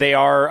 yeah, they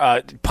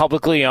are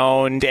publicly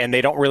owned and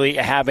they don't really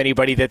have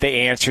anybody that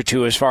they answer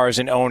to as far as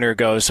an owner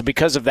goes. So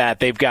because of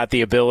that, they've got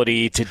the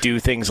ability to do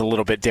things a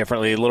little bit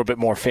differently, a little bit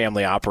more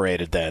family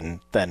operated than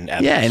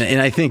others. Yeah, and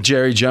I think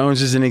Jerry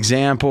Jones is an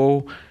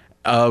example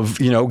of,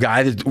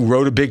 guy that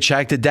wrote a big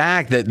check to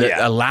Dak that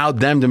allowed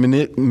them to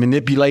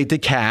manipulate the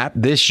cap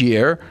this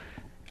year.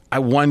 I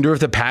wonder if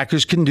the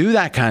Packers can do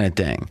that kind of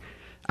thing.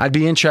 I'd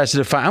be interested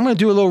to find. I'm going to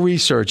do a little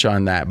research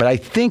on that, but I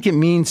think it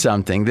means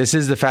something. This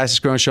is the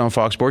fastest growing show on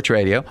Fox Sports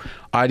Radio.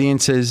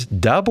 Audience has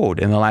doubled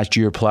in the last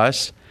year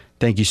plus.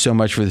 Thank you so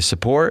much for the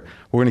support.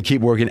 We're going to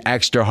keep working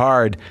extra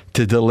hard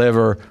to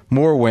deliver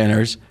more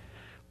winners.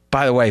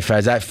 By the way,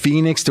 Fez, that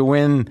Phoenix to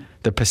win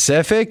the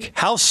Pacific.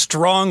 How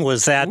strong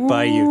was that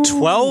by you?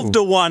 12-1,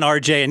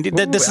 RJ.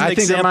 And this is an I think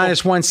example. they're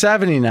minus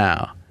 170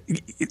 now.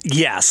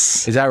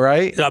 Yes. Is that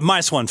right?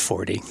 Minus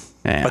 140.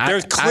 Yeah, but they're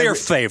a clear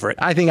favorite.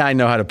 I think I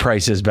know how to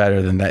price this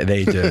better than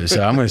they do,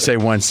 so I'm going to say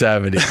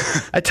 170.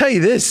 I tell you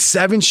this,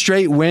 7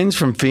 straight wins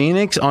from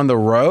Phoenix on the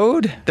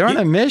road. They're on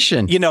a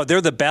mission. They're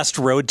the best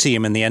road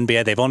team in the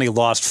NBA. They've only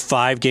lost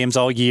 5 games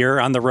all year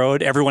on the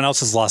road. Everyone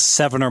else has lost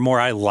 7 or more.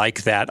 I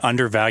like that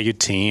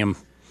undervalued team.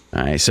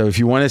 All right, so if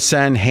you want to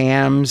send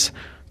hams,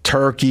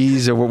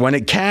 turkeys, or when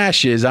it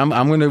cashes, I'm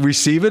going to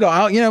receive it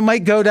all. It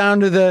might go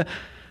down to the,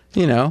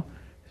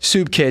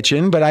 soup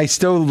kitchen, but I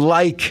still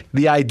like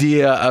the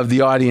idea of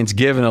the audience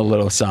giving a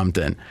little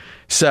something.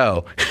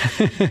 So,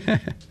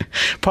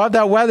 pop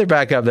that weather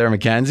back up there,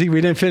 Mackenzie.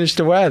 We didn't finish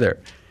the weather.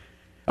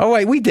 Oh,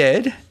 wait, we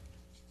did.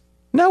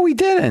 No, we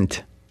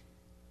didn't.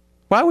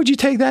 Why would you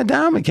take that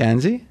down,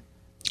 Mackenzie?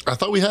 I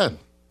thought we had.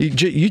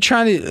 You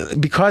trying to,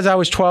 because I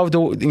was 12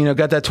 to,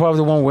 got that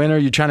 12-1 winner,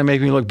 you're trying to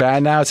make me look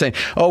bad now, saying,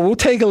 oh, we'll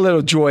take a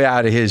little joy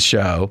out of his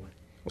show.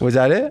 Was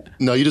that it?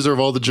 No, you deserve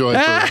all the joy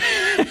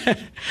for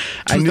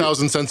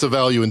 2,000 cents of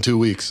value in 2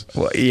 weeks.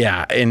 Well,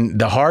 yeah, and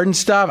the Harden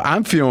stuff,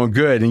 I'm feeling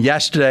good. And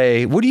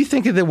yesterday, what do you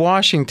think of the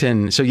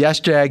Washington? So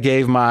yesterday I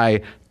gave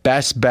my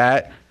best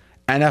bet,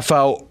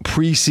 NFL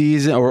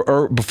preseason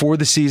or before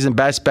the season,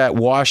 best bet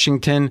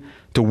Washington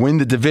to win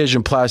the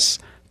division plus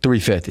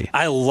 350.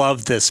 I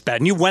love this bet.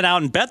 And you went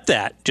out and bet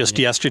that just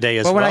yesterday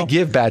as well. Well, when I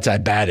give bets, I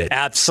bet it.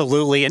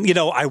 Absolutely. And,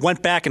 I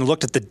went back and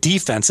looked at the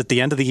defense at the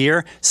end of the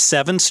year.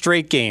 7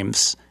 straight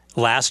games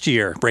last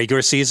year,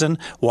 regular season,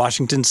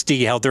 Washington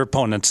D held their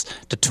opponents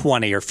to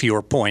 20 or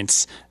fewer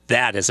points.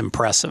 That is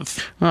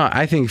impressive. Well,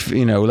 I think,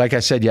 like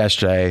I said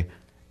yesterday,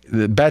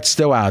 the bet's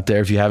still out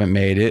there if you haven't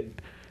made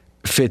it.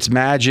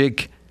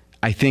 Fitzmagic,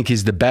 I think,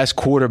 is the best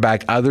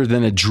quarterback other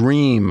than a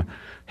dream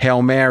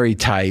Hail Mary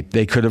type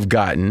they could have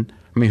gotten.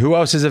 I mean, who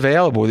else is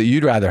available that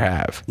you'd rather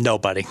have?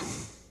 Nobody.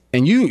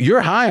 And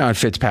you're high on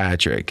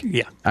Fitzpatrick.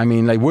 Yeah. I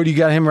mean, where do you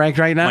got him ranked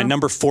right now? My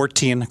number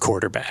 14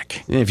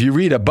 quarterback. And if you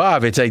read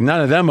above, it's like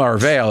none of them are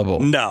available.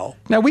 No.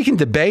 Now, we can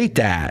debate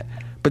that,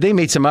 but they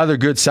made some other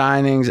good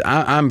signings.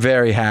 I'm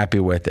very happy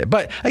with it.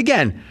 But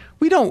again,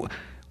 we want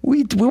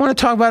to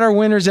talk about our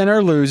winners and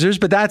our losers,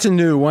 but that's a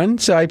new one,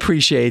 so I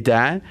appreciate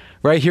that.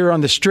 Right here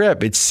on the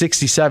Strip, it's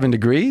 67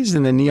 degrees,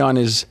 and the neon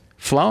is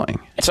flowing.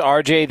 It's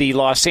RJ. The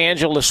Los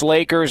Angeles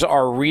Lakers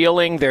are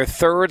reeling, their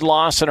 3rd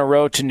loss in a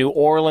row to New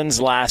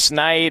Orleans last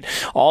night.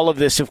 All of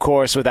this, of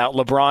course, without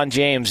LeBron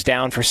James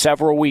down for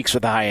several weeks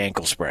with a high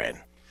ankle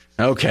sprain.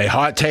 Okay,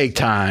 hot take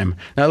time.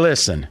 Now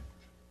listen,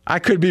 I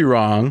could be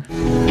wrong.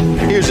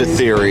 Here's a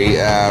theory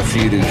for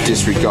you to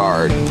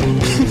disregard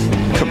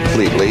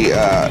completely.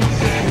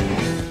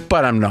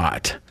 But I'm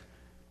not.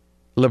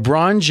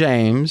 LeBron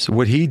James,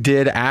 what he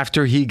did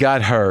after he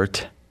got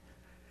hurt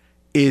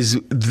is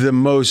the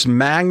most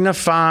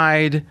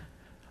magnified,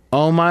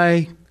 oh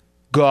my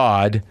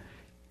God,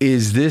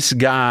 is this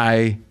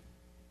guy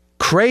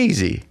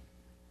crazy?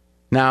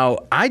 Now,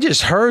 I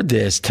just heard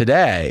this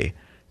today.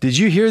 Did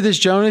you hear this,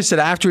 Jonas, that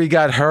after he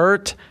got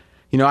hurt,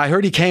 You know, I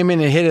heard he came in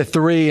and hit a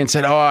 3 and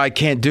said, I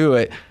can't do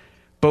it.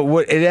 But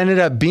what it ended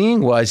up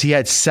being was he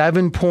had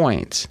 7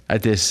 points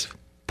at this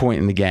point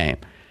in the game.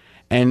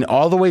 And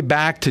all the way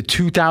back to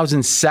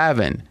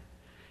 2007,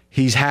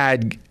 he's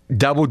had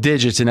double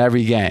digits in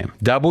every game,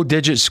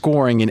 double-digit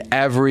scoring in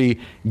every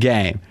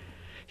game.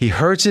 He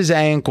hurts his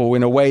ankle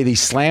in a way that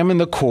he's slamming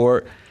the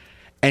court,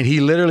 and he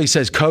literally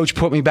says, Coach,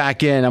 put me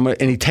back in.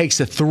 And he takes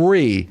a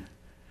 3,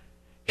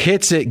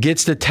 hits it,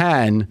 gets to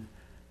 10,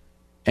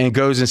 and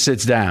goes and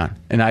sits down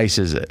and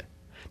ices it.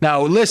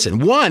 Now, listen,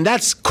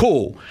 that's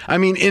cool. I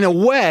mean, in a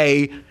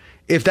way,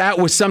 if that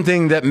was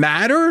something that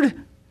mattered,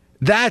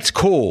 that's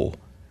cool.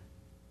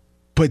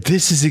 But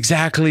this is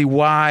exactly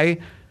why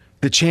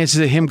the chances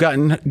of him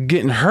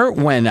getting hurt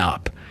went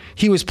up.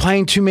 He was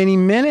playing too many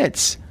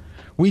minutes.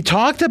 We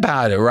talked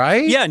about it,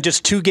 right? Yeah, and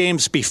just 2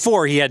 games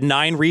before, he had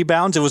 9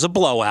 rebounds. It was a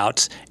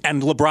blowout,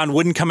 and LeBron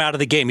wouldn't come out of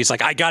the game. He's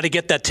like, I got to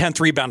get that 10th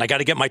rebound. I got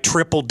to get my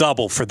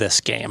triple-double for this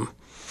game.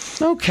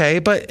 Okay,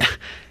 but,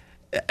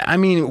 I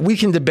mean, we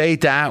can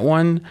debate that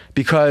one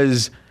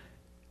because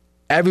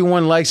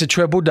everyone likes a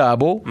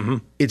triple-double. Mm-hmm.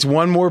 It's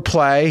one more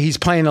play. He's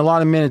playing a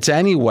lot of minutes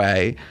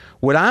anyway.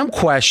 What I'm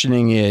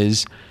questioning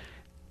is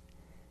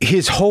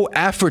his whole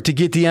effort to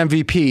get the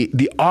MVP,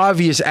 the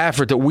obvious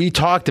effort that we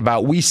talked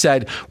about. We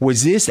said,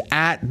 was this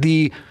at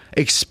the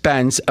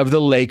expense of the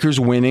Lakers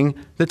winning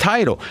the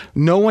title?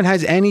 No one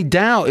has any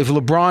doubt if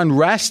LeBron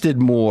rested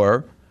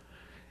more,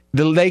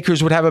 the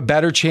Lakers would have a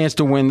better chance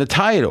to win the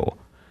title.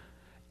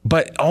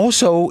 But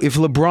also, if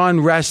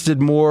LeBron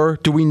rested more,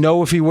 do we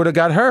know if he would have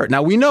got hurt?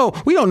 Now, we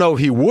don't know if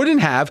he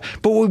wouldn't have,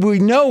 but what we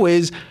know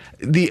is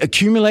the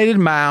accumulated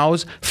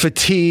miles,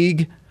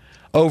 fatigue,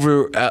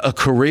 over a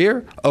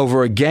career,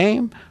 over a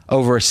game,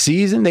 over a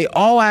season, they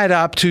all add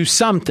up to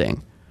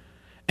something.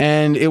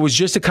 And it was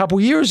just a couple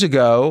years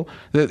ago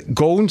that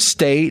Golden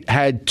State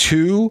had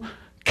 2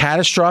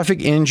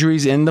 catastrophic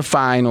injuries in the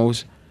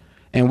finals,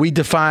 and we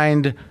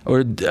defined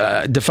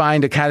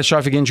a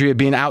catastrophic injury of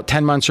being out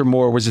 10 months or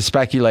more was a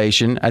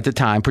speculation at the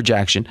time,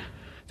 projection.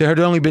 There had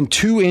only been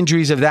 2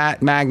 injuries of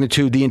that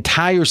magnitude the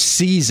entire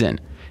season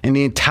in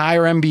the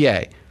entire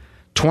NBA.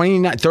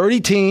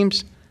 30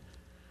 teams,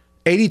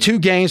 82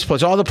 games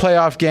plus all the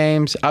playoff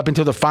games up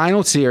until the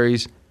final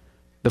series,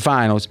 the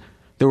finals,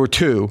 there were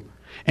 2.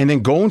 And then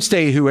Golden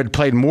State, who had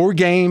played more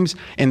games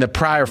in the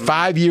prior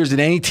 5 years than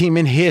any team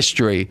in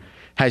history,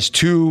 has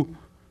 2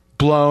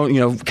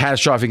 blown,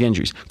 catastrophic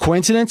injuries.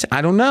 Coincidence?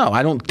 I don't know.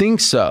 I don't think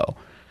so.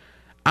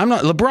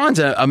 LeBron's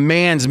a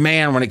man's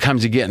man when it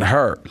comes to getting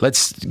hurt.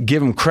 Let's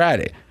give him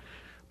credit.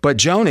 But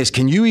Jonas,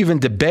 can you even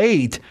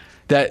debate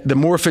that the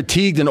more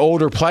fatigued an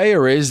older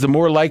player is, the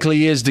more likely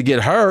he is to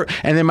get hurt?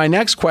 And then my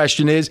next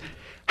question is,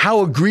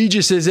 how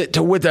egregious is it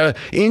to, with an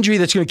injury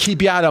that's going to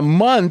keep you out a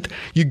month,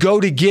 you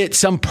go to get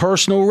some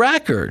personal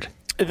record?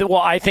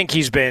 Well, I think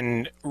he's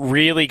been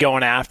really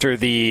going after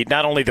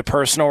not only the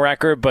personal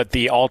record, but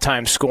the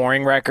all-time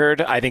scoring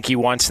record. I think he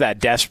wants that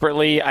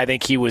desperately. I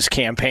think he was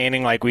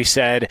campaigning, like we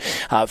said,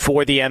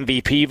 for the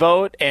MVP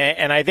vote.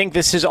 And I think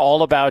this is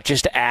all about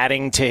just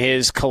adding to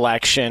his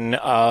collection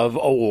of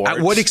awards.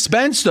 At what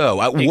expense, though?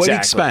 What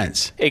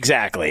expense?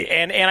 Exactly.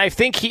 And I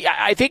think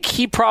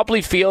he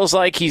probably feels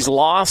like he's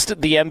lost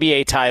the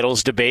NBA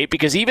titles debate,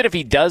 because even if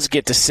he does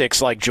get to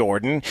 6 like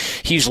Jordan,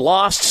 he's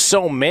lost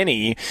so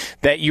many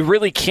that you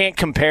really can't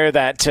compare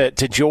that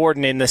to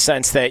Jordan in the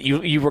sense that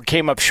you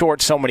came up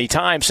short so many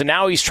times. So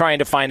now he's trying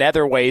to find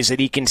other ways that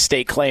he can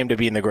stake claim to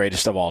being the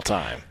greatest of all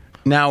time.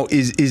 Now,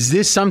 is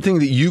this something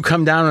that you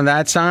come down on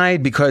that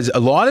side? Because a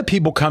lot of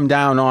people come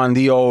down on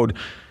the old,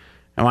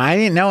 well, I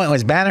didn't know it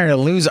was better to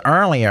lose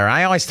earlier.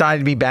 I always thought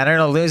it'd be better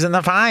to lose in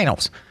the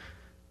finals.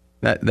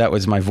 That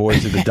was my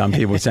voice of the dumb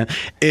people saying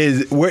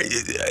is where,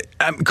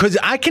 because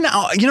I can,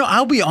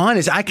 I'll be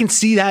honest, I can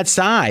see that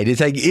side.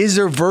 It's like, is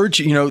there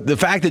virtue, the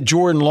fact that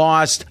Jordan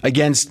lost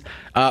against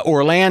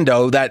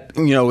Orlando, that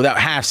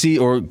half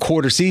season or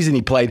quarter season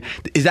he played,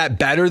 is that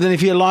better than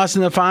if he had lost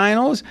in the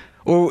finals?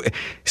 Or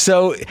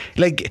so,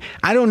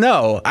 I don't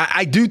know.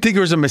 I do think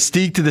there was a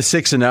mystique to the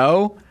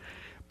 6-0,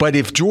 but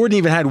if Jordan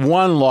even had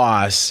 1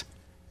 loss,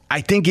 I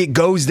think it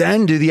goes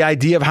then to the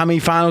idea of how many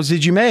finals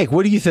did you make.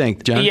 What do you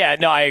think, John? Yeah,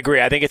 no, I agree.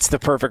 I think it's the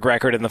perfect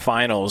record in the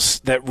finals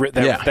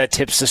that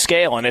tips the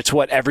scale, and it's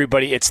what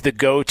it's the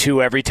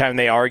go-to every time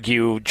they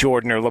argue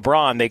Jordan or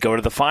LeBron, they go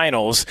to the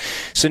finals.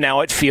 So now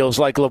it feels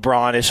like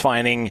LeBron is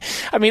finding,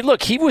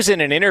 look, he was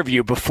in an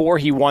interview before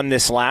he won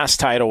this last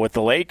title with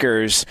the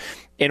Lakers,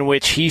 in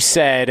which he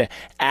said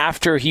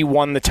after he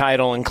won the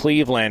title in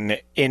Cleveland,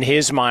 in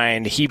his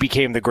mind, he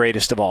became the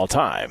greatest of all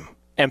time.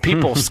 And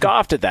people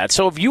scoffed at that.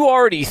 So if you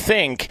already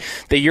think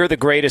that you're the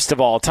greatest of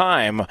all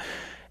time,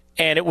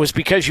 and it was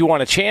because you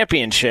won a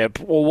championship,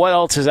 well, what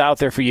else is out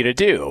there for you to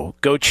do?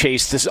 Go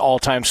chase this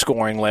all-time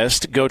scoring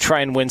list. Go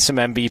try and win some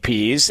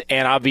MVPs.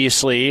 And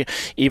obviously,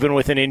 even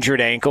with an injured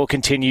ankle,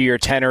 continue your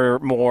 10 or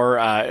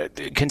more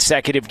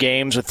consecutive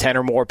games with 10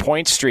 or more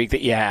point streak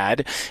that you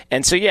had.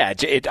 And so, yeah,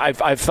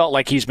 I've felt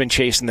like he's been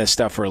chasing this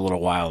stuff for a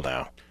little while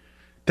now.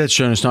 That's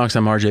Jonas Knox.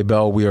 I'm RJ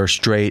Bell. We are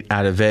straight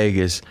out of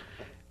Vegas.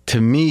 To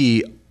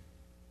me,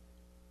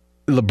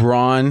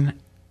 LeBron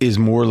is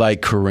more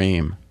like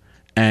Kareem.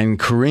 And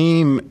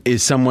Kareem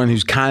is someone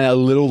who's kind of a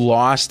little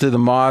lost to the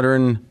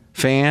modern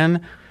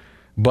fan.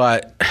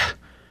 But,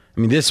 I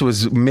mean, this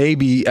was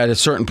maybe at a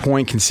certain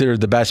point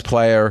considered the best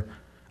player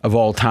of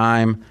all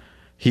time.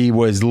 He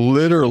was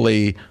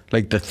literally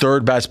like the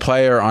third best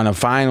player on a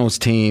finals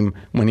team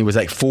when he was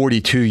like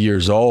 42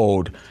 years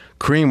old.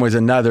 Kareem was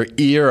another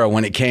era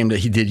when it came to,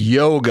 he did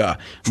yoga,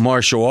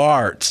 martial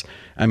arts.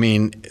 I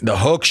mean, the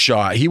hook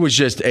shot. He was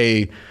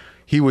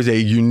a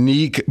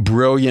unique,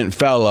 brilliant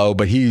fellow,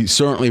 but he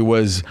certainly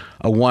was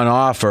a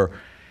one-offer.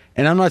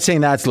 And I'm not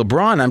saying that's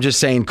LeBron. I'm just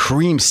saying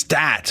Kareem's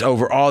stats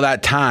over all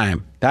that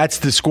time. That's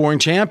the scoring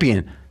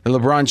champion that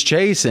LeBron's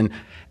chasing.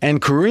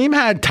 And Kareem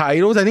had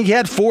titles. I think he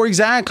had 4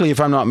 exactly, if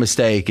I'm not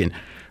mistaken.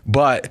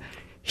 But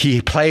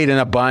he played in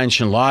a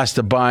bunch and lost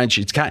a bunch.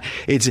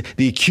 It's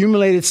the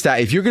accumulated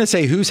stat. If you're going to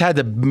say who's had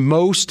the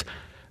most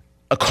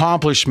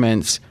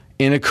accomplishments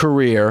in a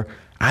career,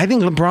 I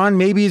think LeBron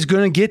maybe is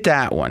going to get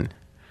that one.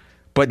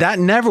 But that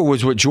never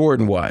was what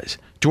Jordan was.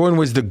 Jordan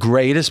was the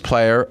greatest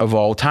player of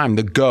all time,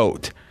 the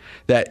GOAT.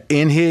 That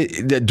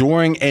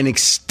during an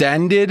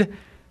extended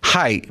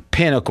height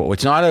pinnacle,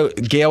 it's not a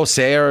Gale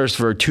Sayers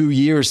for 2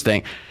 years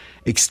thing.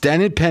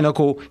 Extended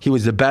pinnacle, he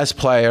was the best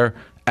player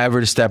ever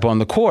to step on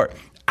the court.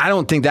 I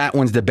don't think that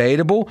one's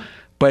debatable.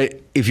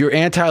 But if you're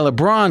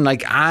anti-LeBron,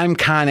 like I'm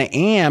kind of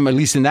am, at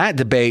least in that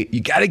debate,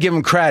 you got to give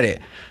him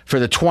credit for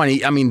the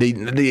 20. I mean,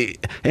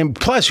 and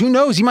plus, who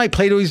knows? He might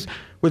play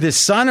with his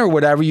son or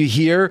whatever you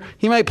hear.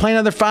 He might play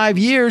another 5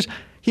 years.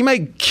 He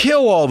might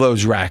kill all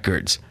those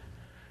records.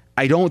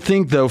 I don't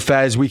think, though,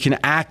 Fez, we can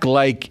act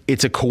like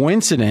it's a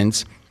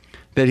coincidence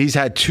that he's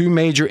had 2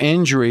 major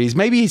injuries.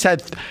 Maybe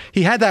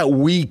he had that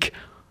week,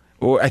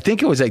 or I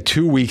think it was like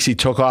 2 weeks he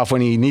took off when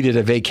he needed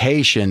a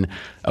vacation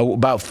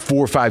about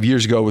 4 or 5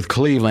 years ago with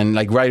Cleveland,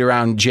 like right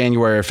around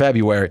January or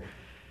February.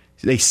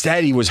 They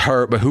said he was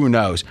hurt, but who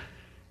knows?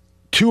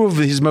 2 of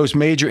his most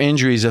major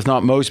injuries, if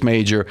not most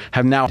major,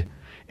 have now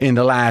in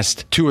the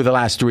last 2 of the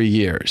last 3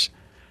 years.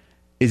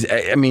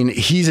 I mean,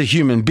 he's a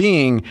human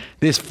being.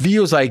 This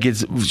feels like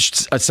it's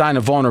a sign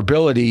of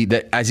vulnerability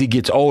that as he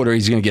gets older,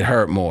 he's going to get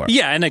hurt more.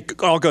 Yeah, and it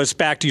all goes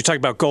back to you talk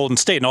about Golden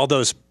State and all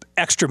those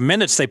extra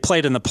minutes they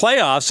played in the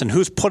playoffs and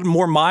who's put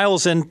more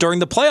miles in during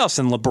the playoffs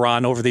than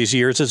LeBron over these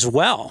years as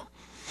well.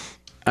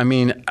 I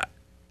mean,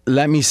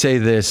 let me say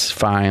this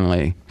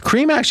finally.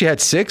 Kareem actually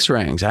had 6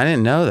 rings. I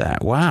didn't know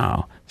that.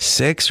 Wow.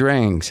 6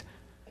 rings.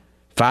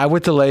 5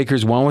 with the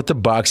Lakers, 1 with the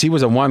Bucks. He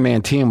was a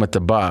one-man team with the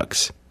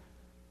Bucks.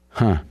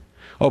 Huh.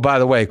 Oh, by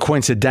the way,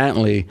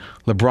 coincidentally,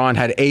 LeBron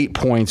had 8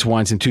 points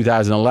once in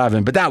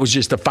 2011, but that was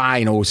just the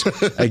finals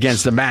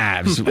against the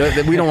Mavs.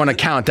 We don't want to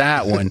count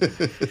that one.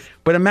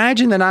 But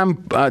imagine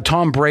that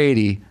Tom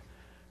Brady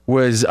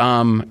was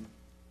in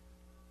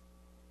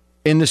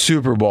the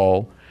Super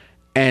Bowl,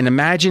 and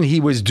imagine he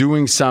was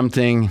doing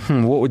something.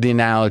 What would the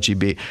analogy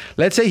be?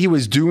 Let's say he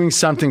was doing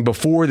something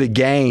before the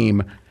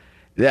game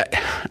that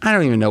I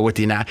don't even know what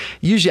the analogy.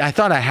 Usually, I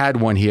thought I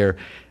had one here.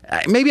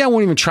 Maybe I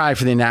won't even try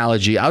for the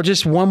analogy. I'll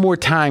just one more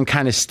time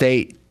kind of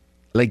state,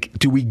 like,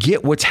 do we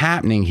get what's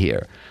happening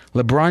here?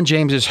 LeBron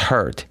James is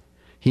hurt.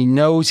 He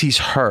knows he's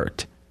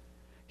hurt.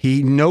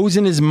 He knows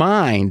in his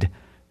mind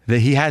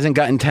that he hasn't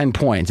gotten 10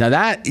 points. Now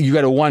that, you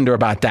got to wonder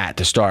about that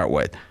to start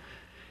with.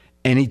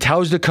 And he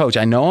tells the coach,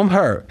 I know I'm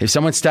hurt. If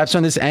someone steps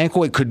on this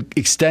ankle, it could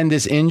extend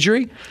this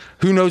injury.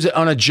 Who knows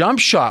on a jump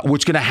shot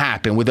what's going to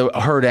happen with a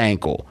hurt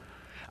ankle.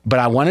 But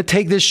I want to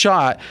take this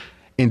shot.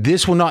 And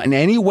this will not in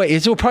any way,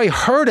 it will probably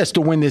hurt us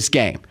to win this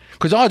game.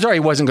 Because odds are he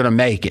wasn't going to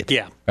make it.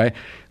 Yeah. Right?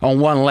 On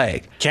one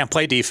leg. Can't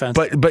play defense.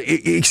 But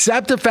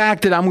accept the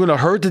fact that I'm going to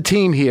hurt the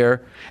team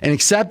here, and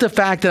accept the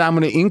fact that I'm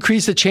going to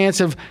increase the chance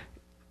of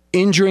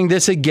injuring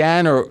this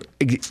again or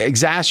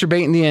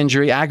exacerbating the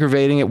injury,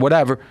 aggravating it,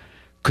 whatever.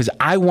 Because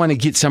I want to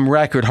get some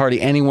record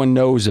hardly anyone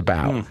knows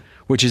about,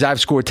 which is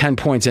I've scored 10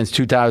 points since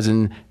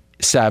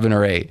 2007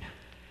 or 8.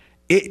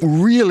 It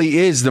really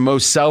is the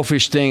most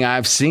selfish thing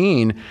I've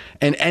seen.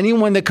 And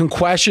anyone that can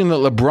question that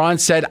LeBron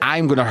said,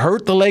 I'm going to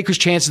hurt the Lakers'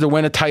 chances to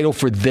win a title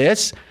for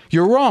this,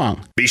 you're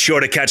wrong. Be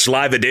sure to catch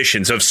live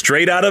editions of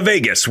Straight Outta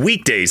Vegas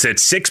weekdays at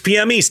 6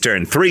 p.m.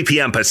 Eastern, 3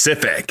 p.m.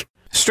 Pacific.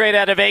 Straight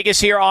Out of Vegas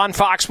here on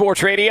Fox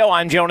Sports Radio.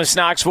 I'm Jonas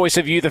Knox, voice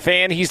of You, the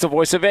fan. He's the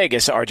voice of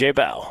Vegas, RJ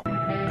Bell.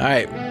 All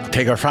right,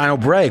 take our final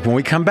break. When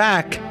we come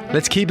back,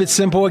 let's keep it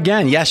simple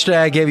again. Yesterday,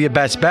 I gave you a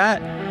best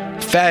bet.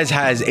 Fez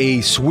has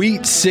a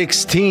Sweet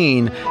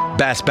 16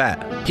 best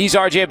bet. He's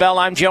RJ Bell.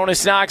 I'm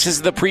Jonas Knox. This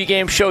is the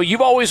pregame show you've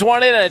always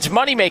wanted, and it's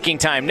money-making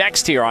time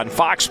next here on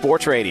Fox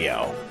Sports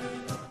Radio.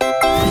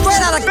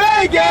 Straight Out of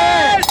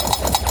Vegas!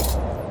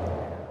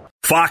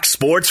 Fox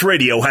Sports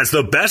Radio has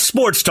the best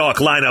sports talk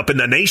lineup in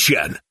the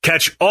nation.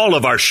 Catch all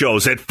of our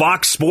shows at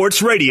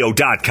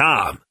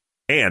foxsportsradio.com.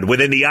 And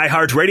within the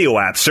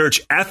iHeartRadio app,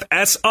 search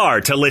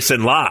FSR to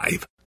listen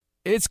live.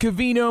 It's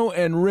Covino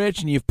and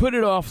Rich, and you've put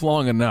it off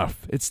long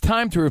enough. It's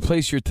time to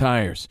replace your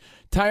tires.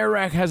 Tire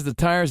Rack has the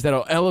tires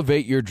that'll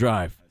elevate your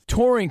drive.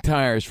 Touring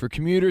tires for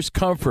commuters'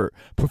 comfort.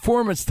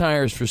 Performance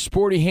tires for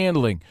sporty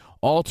handling.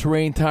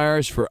 all-terrain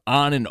tires for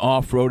on- and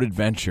off-road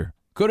adventure.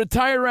 Go to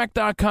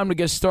TireRack.com to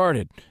get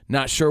started.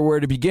 Not sure where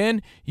to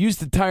begin? Use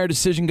the Tire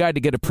Decision Guide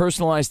to get a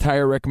personalized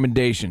tire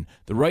recommendation.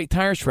 The right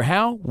tires for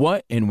how,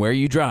 what, and where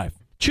you drive.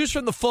 Choose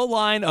from the full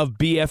line of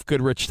BF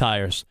Goodrich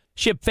tires.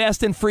 Ship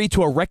fast and free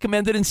to a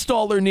recommended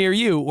installer near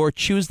you, or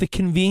choose the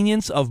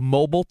convenience of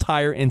mobile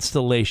tire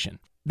installation.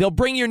 They'll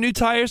bring your new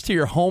tires to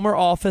your home or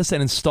office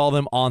and install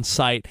them on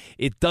site.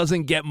 It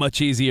doesn't get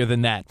much easier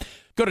than that.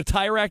 Go to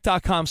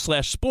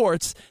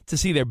TireRack.com/sports to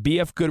see their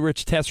BF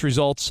Goodrich test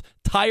results,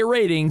 tire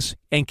ratings,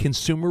 and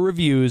consumer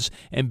reviews,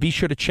 and be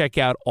sure to check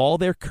out all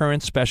their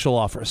current special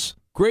offers.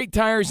 Great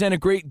tires and a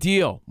great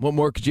deal. What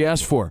more could you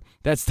ask for?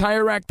 That's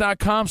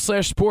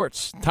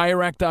TireRack.com/sports.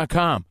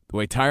 TireRack.com, the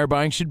way tire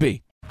buying should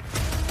be.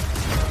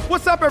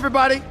 What's up,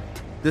 everybody?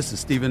 This is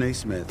Stephen A.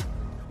 Smith.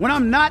 When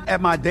I'm not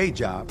at my day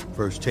job,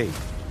 First Take,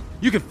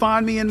 you can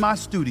find me in my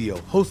studio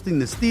hosting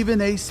the Stephen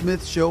A.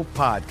 Smith Show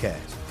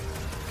podcast.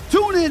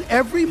 Tune in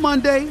every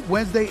Monday,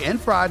 Wednesday, and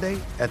Friday,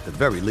 at the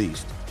very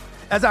least,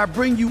 as I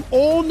bring you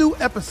all new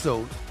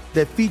episodes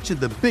that feature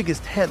the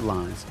biggest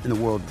headlines in the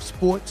world of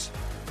sports,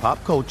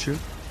 pop culture,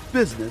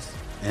 business,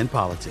 and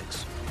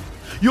politics.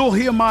 You'll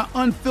hear my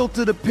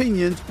unfiltered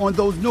opinions on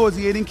those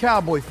nauseating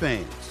Cowboy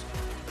fans,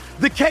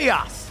 the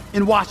chaos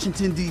in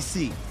Washington,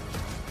 D.C.,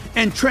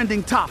 and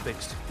trending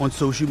topics on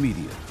social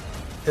media,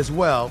 as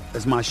well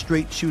as my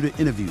straight shooter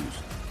interviews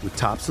with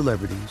top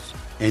celebrities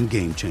and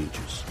game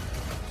changers.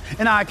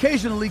 And I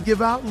occasionally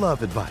give out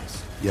love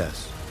advice.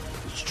 Yes,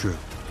 it's true.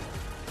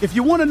 If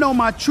you want to know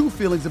my true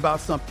feelings about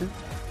something,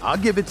 I'll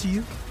give it to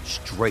you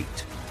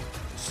straight.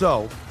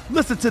 So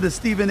listen to the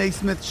Stephen A.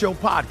 Smith Show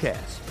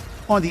podcast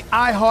on the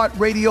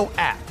iHeartRadio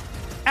app,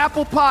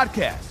 Apple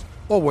Podcasts,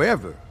 or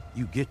wherever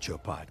you get your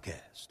podcast.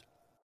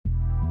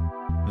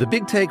 The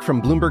Big Take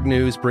from Bloomberg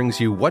News brings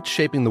you what's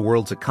shaping the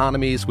world's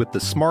economies with the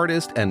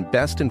smartest and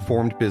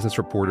best-informed business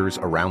reporters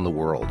around the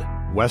world.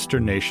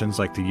 Western nations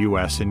like the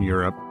U.S. and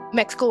Europe.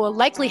 Mexico will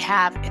likely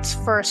have its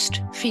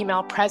first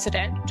female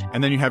president.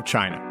 And then you have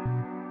China.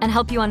 And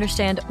help you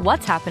understand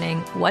what's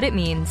happening, what it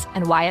means,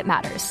 and why it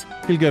matters.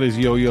 He'll get his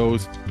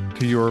yo-yos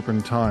to Europe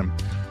in time.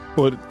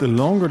 But the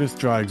longer this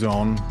drags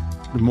on,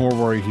 the more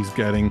worry he's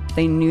getting.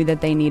 They knew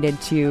that they needed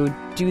to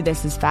do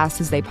this as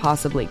fast as they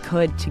possibly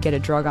could to get a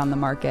drug on the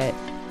market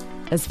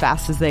as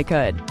fast as they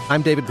could.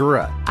 I'm David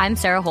Gura. I'm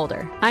Sarah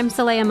Holder. I'm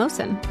Saleha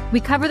Mohsen. We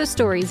cover the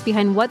stories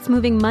behind what's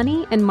moving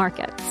money and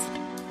markets.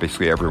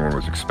 Basically, everyone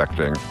was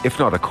expecting, if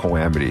not a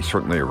calamity,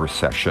 certainly a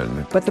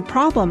recession. But the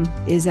problem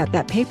is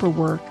that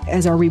paperwork,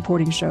 as our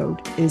reporting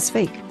showed, is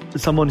fake.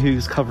 As someone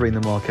who's covering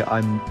the market,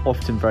 I'm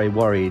often very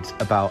worried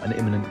about an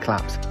imminent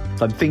collapse.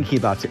 So I'm thinking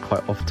about it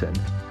quite often.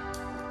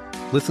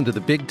 Listen to The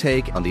Big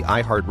Take on the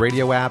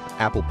iHeartRadio app,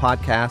 Apple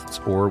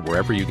Podcasts, or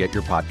wherever you get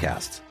your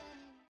podcasts.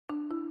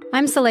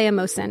 I'm Saleha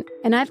Mohsen,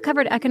 and I've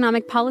covered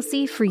economic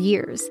policy for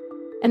years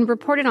and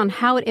reported on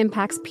how it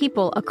impacts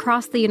people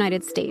across the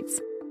United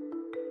States.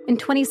 In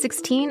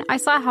 2016, I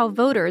saw how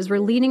voters were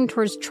leaning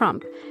towards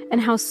Trump and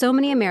how so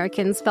many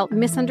Americans felt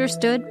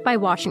misunderstood by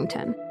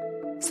Washington.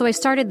 So I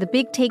started the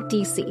Big Take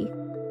DC.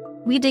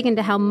 We dig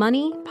into how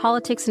money,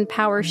 politics, and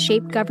power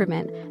shape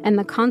government and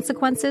the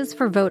consequences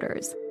for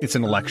voters. It's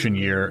an election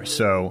year,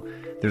 so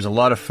there's a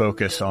lot of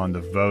focus on the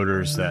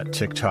voters that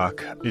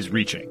TikTok is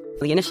reaching.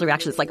 The initial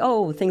reaction is like,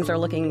 oh, things are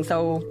looking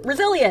so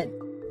resilient.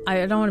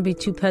 I don't want to be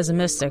too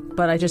pessimistic,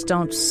 but I just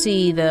don't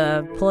see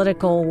the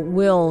political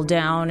will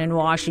down in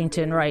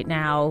Washington right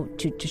now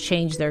to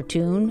change their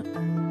tune.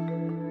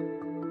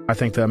 I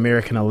think the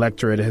American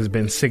electorate has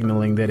been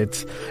signaling that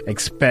it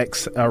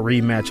expects a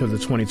rematch of the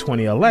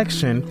 2020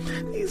 election.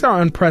 These are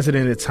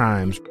unprecedented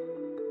times.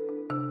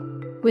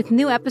 With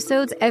new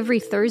episodes every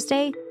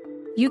Thursday,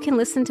 you can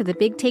listen to the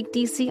Big Take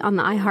DC on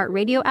the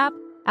iHeartRadio app,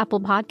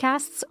 Apple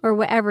Podcasts, or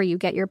wherever you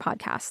get your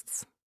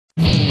podcasts.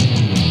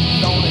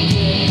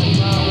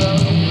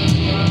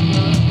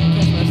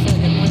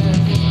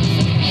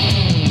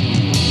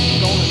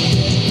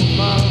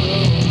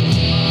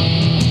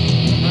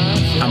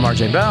 I'm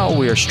RJ Bell.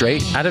 We are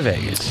straight out of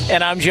Vegas.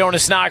 And I'm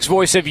Jonas Knox,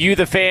 voice of You,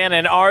 the Fan.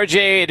 And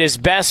RJ, it is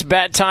best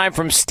bet time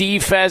from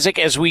Steve Fezzik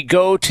as we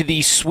go to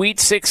the Sweet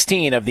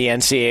 16 of the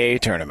NCAA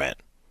tournament.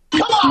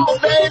 Come on,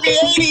 baby,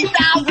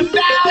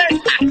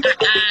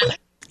 $80,000.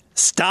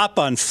 Stop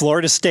on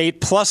Florida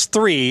State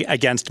 +3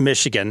 against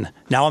Michigan.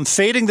 Now I'm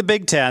fading the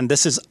Big Ten.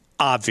 This is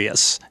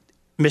obvious.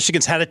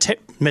 Michigan's had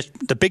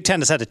the Big Ten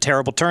has had a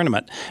terrible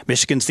tournament.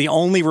 Michigan's the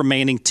only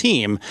remaining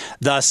team.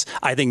 Thus,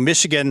 I think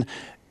Michigan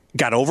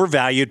got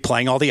overvalued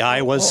playing all the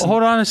Iowas.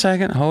 Hold on a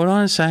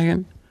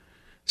second.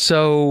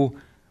 So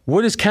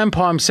what does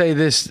KenPom say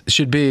this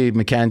should be,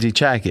 Mackenzie?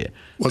 Check it.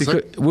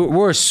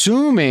 We're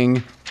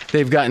assuming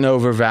they've gotten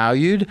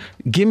overvalued.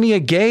 Give me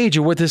a gauge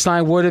of what this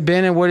line would have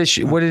been and what it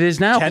is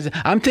now.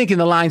 I'm thinking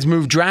the line's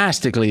moved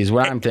drastically is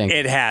what I'm thinking.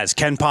 It has.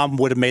 KenPom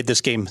would have made this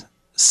game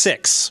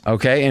 6.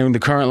 Okay, and the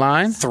current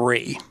line?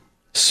 3.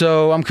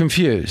 So I'm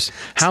confused.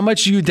 How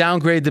much do you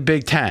downgrade the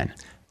Big Ten?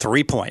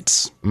 3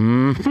 points.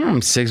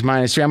 6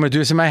 minus 3. I'm going to do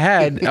this in my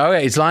head.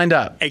 Okay, it's lined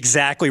up.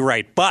 Exactly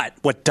right. But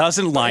what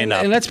doesn't line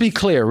up... And let's be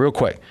clear real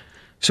quick.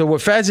 So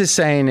what Fez is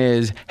saying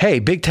is, hey,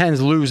 Big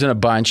Ten's losing a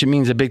bunch. It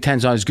means the Big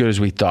Ten's not as good as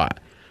we thought.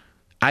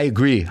 I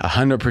agree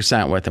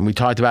 100% with him. We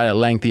talked about it at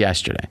length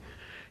yesterday.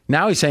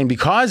 Now he's saying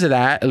because of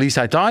that, at least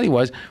I thought he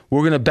was,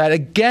 we're going to bet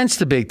against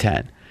the Big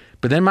Ten.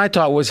 But then my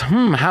thought was,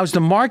 how's the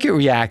market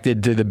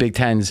reacted to the Big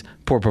Ten's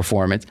poor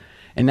performance?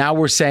 And now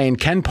we're saying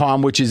Ken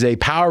Palm, which is a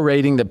power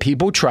rating that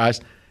people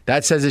trust,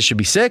 that says it should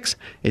be 6.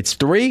 It's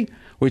 3,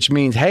 which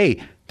means,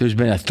 hey, there's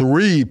been a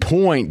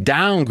 3-point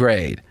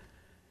downgrade.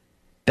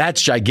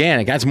 That's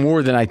gigantic. That's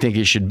more than I think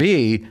it should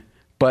be.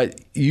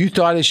 But you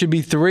thought it should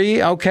be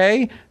 3?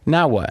 Okay.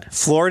 Now what?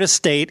 Florida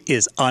State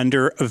is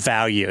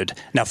undervalued.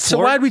 Now, so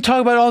why'd we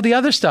talk about all the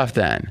other stuff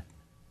then?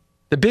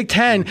 The Big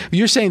Ten,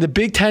 you're saying the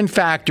Big Ten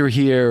factor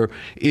here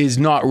is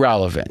not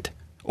relevant.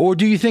 Or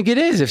do you think it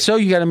is? If so,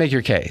 you got to make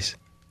your case.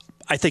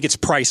 I think it's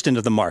priced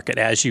into the market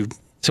as you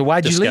So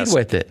why'd you lead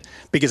with it?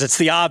 Because it's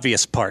the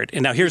obvious part.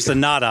 And now here's the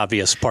not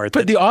obvious part.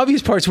 But the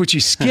obvious part's what you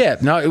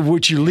skip, not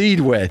what you lead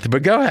with.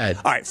 But go ahead.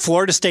 All right.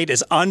 Florida State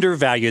is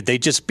undervalued. They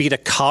just beat a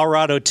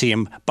Colorado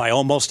team by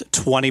almost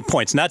 20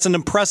 points. And that's an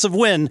impressive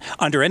win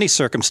under any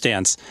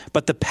circumstance.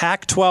 But the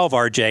Pac-12,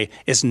 RJ,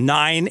 is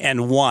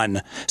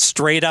 9-1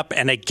 straight up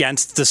and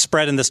against the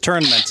spread in this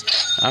tournament.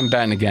 I'm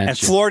betting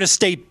against you. And Florida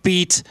State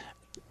beat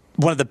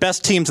one of the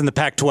best teams in the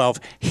Pac-12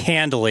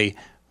 handily.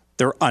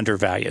 They're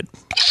undervalued.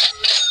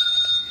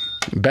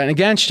 Betting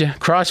against you.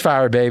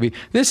 Crossfire, baby.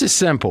 This is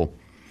simple.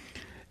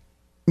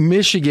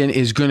 Michigan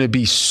is going to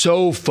be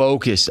so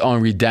focused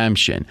on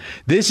redemption.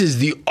 This is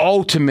the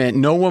ultimate.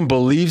 No one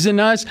believes in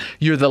us.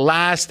 You're the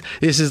last.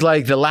 This is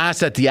like the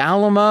last at the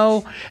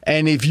Alamo.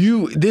 And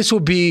this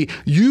will be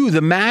you,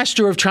 the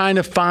master of trying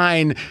to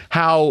find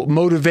how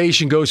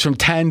motivation goes from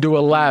 10 to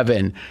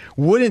 11.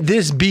 Wouldn't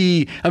this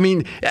be,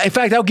 in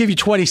fact, I'll give you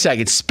 20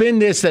 seconds. Spin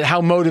this that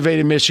how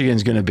motivated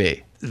Michigan's going to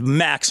be.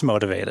 Max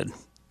motivated.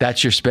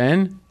 That's your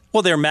spin?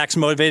 Well, they're max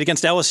motivated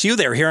against LSU.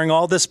 They were hearing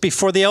all this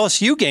before the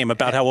LSU game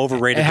about how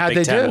overrated the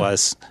Big Ten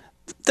was.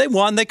 They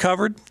won. They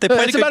covered. They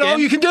played a good game. That's about all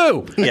you can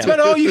do. That's about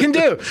all you can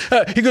do.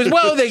 He goes,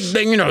 well, they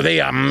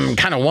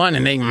kind of won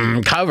and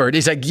they covered.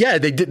 He's like, yeah,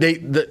 they did.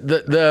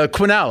 The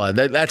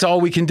Quinella. That's all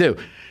we can do.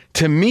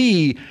 To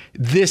me,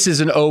 this is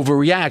an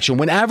overreaction.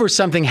 Whenever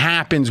something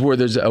happens where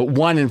there's a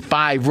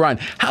 1-5 run,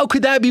 how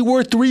could that be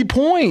worth 3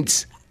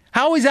 points?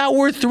 How is that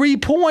worth 3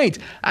 points?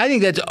 I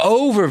think that's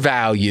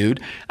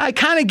overvalued. I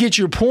kind of get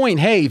your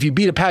point. Hey, if you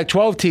beat a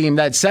Pac-12 team,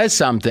 that says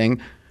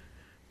something.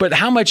 But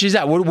how much is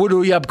that? What do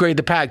we upgrade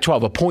the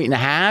Pac-12? 1.5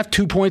 points?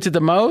 2 points at the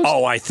most?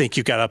 Oh, I think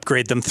you got to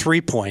upgrade them 3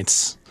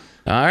 points.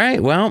 All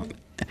right, well.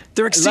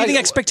 They're exceeding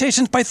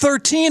expectations by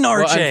 13,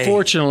 RJ. Well,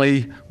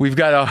 unfortunately, we've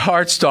got a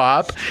hard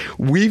stop.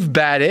 We've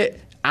bet it.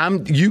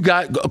 You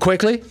got,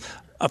 quickly?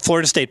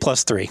 Florida State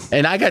plus 3.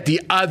 And I got the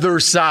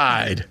other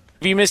side.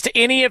 If you missed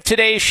any of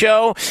today's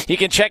show, you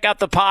can check out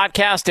the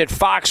podcast at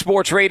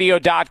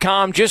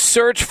foxsportsradio.com. Just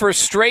search for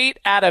Straight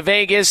Outta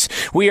Vegas.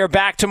 We are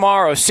back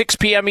tomorrow, 6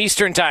 p.m.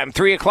 Eastern Time,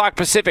 3 o'clock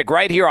Pacific,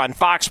 right here on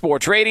Fox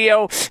Sports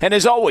Radio. And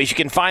as always, you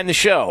can find the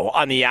show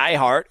on the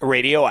iHeart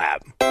Radio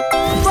app.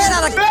 Straight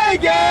Outta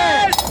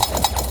Vegas!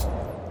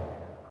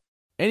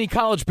 Any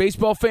college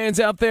baseball fans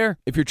out there?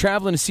 If you're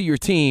traveling to see your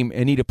team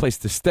and need a place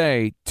to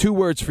stay, 2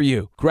 words for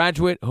you: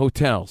 Graduate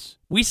Hotels.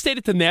 We stayed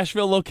at the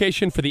Nashville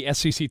location for the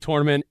SEC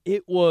tournament.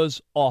 It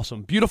was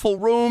awesome. Beautiful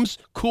rooms,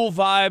 cool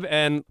vibe,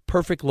 and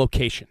perfect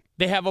location.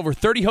 They have over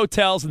 30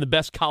 hotels in the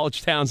best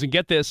college towns. And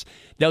get this,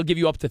 they'll give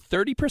you up to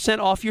 30%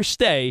 off your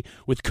stay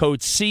with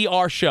code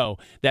CRSHOW.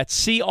 That's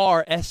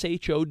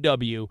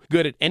CRSHOW.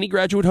 Good at any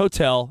Graduate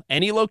Hotel,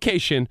 any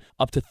location,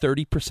 up to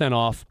 30%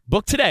 off.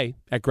 Book today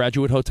at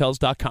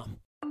graduatehotels.com.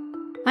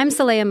 I'm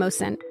Saleha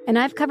Mohsen, and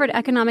I've covered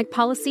economic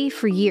policy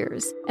for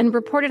years and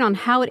reported on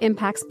how it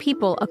impacts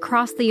people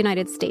across the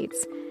United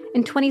States.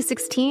 In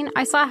 2016,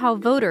 I saw how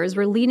voters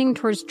were leaning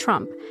towards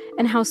Trump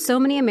and how so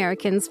many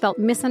Americans felt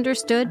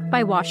misunderstood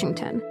by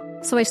Washington.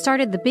 So I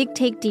started The Big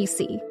Take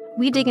DC.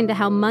 We dig into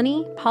how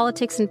money,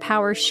 politics, and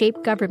power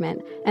shape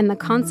government and the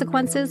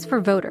consequences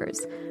for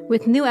voters.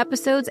 With new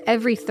episodes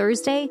every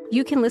Thursday,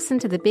 you can listen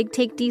to The Big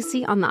Take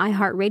DC on the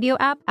iHeartRadio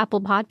app,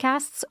 Apple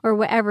Podcasts, or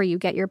wherever you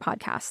get your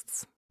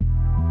podcasts.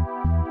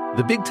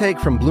 The Big Take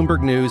from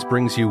Bloomberg News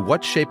brings you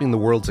what's shaping the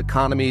world's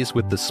economies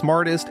with the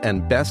smartest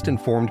and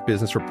best-informed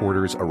business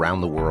reporters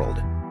around the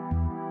world.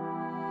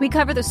 We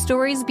cover the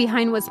stories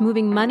behind what's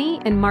moving money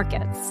and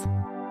markets.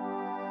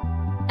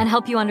 And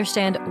help you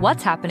understand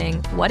what's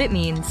happening, what it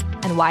means,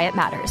 and why it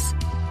matters.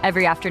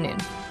 Every afternoon.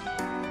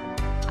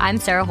 I'm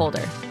Sarah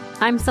Holder.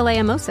 I'm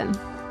Saleha Mohsen.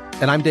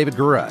 And I'm David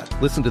Gura.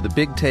 Listen to The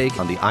Big Take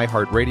on the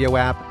iHeartRadio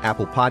app,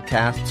 Apple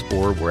Podcasts,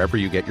 or wherever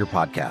you get your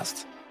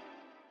podcasts.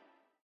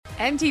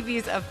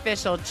 MTV's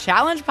official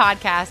Challenge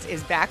podcast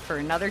is back for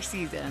another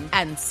season.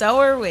 And so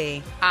are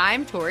we.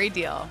 I'm Tori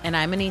Deal. And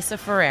I'm Anissa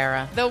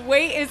Ferreira. The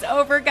wait is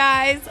over,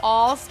 guys.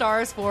 All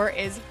Stars 4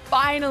 is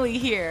finally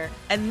here.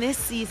 And this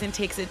season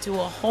takes it to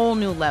a whole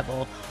new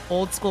level.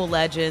 Old school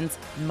legends,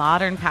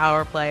 modern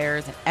power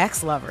players, and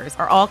ex-lovers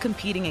are all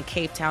competing in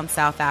Cape Town,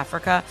 South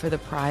Africa for the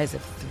prize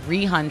of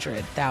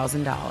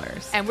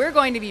 $300,000. And we're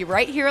going to be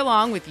right here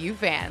along with you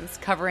fans,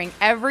 covering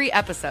every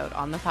episode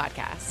on the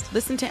podcast.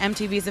 Listen to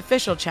MTV's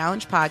official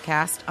Challenge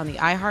podcast on the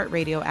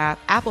iHeartRadio app,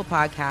 Apple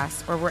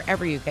Podcasts, or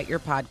wherever you get your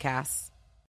podcasts.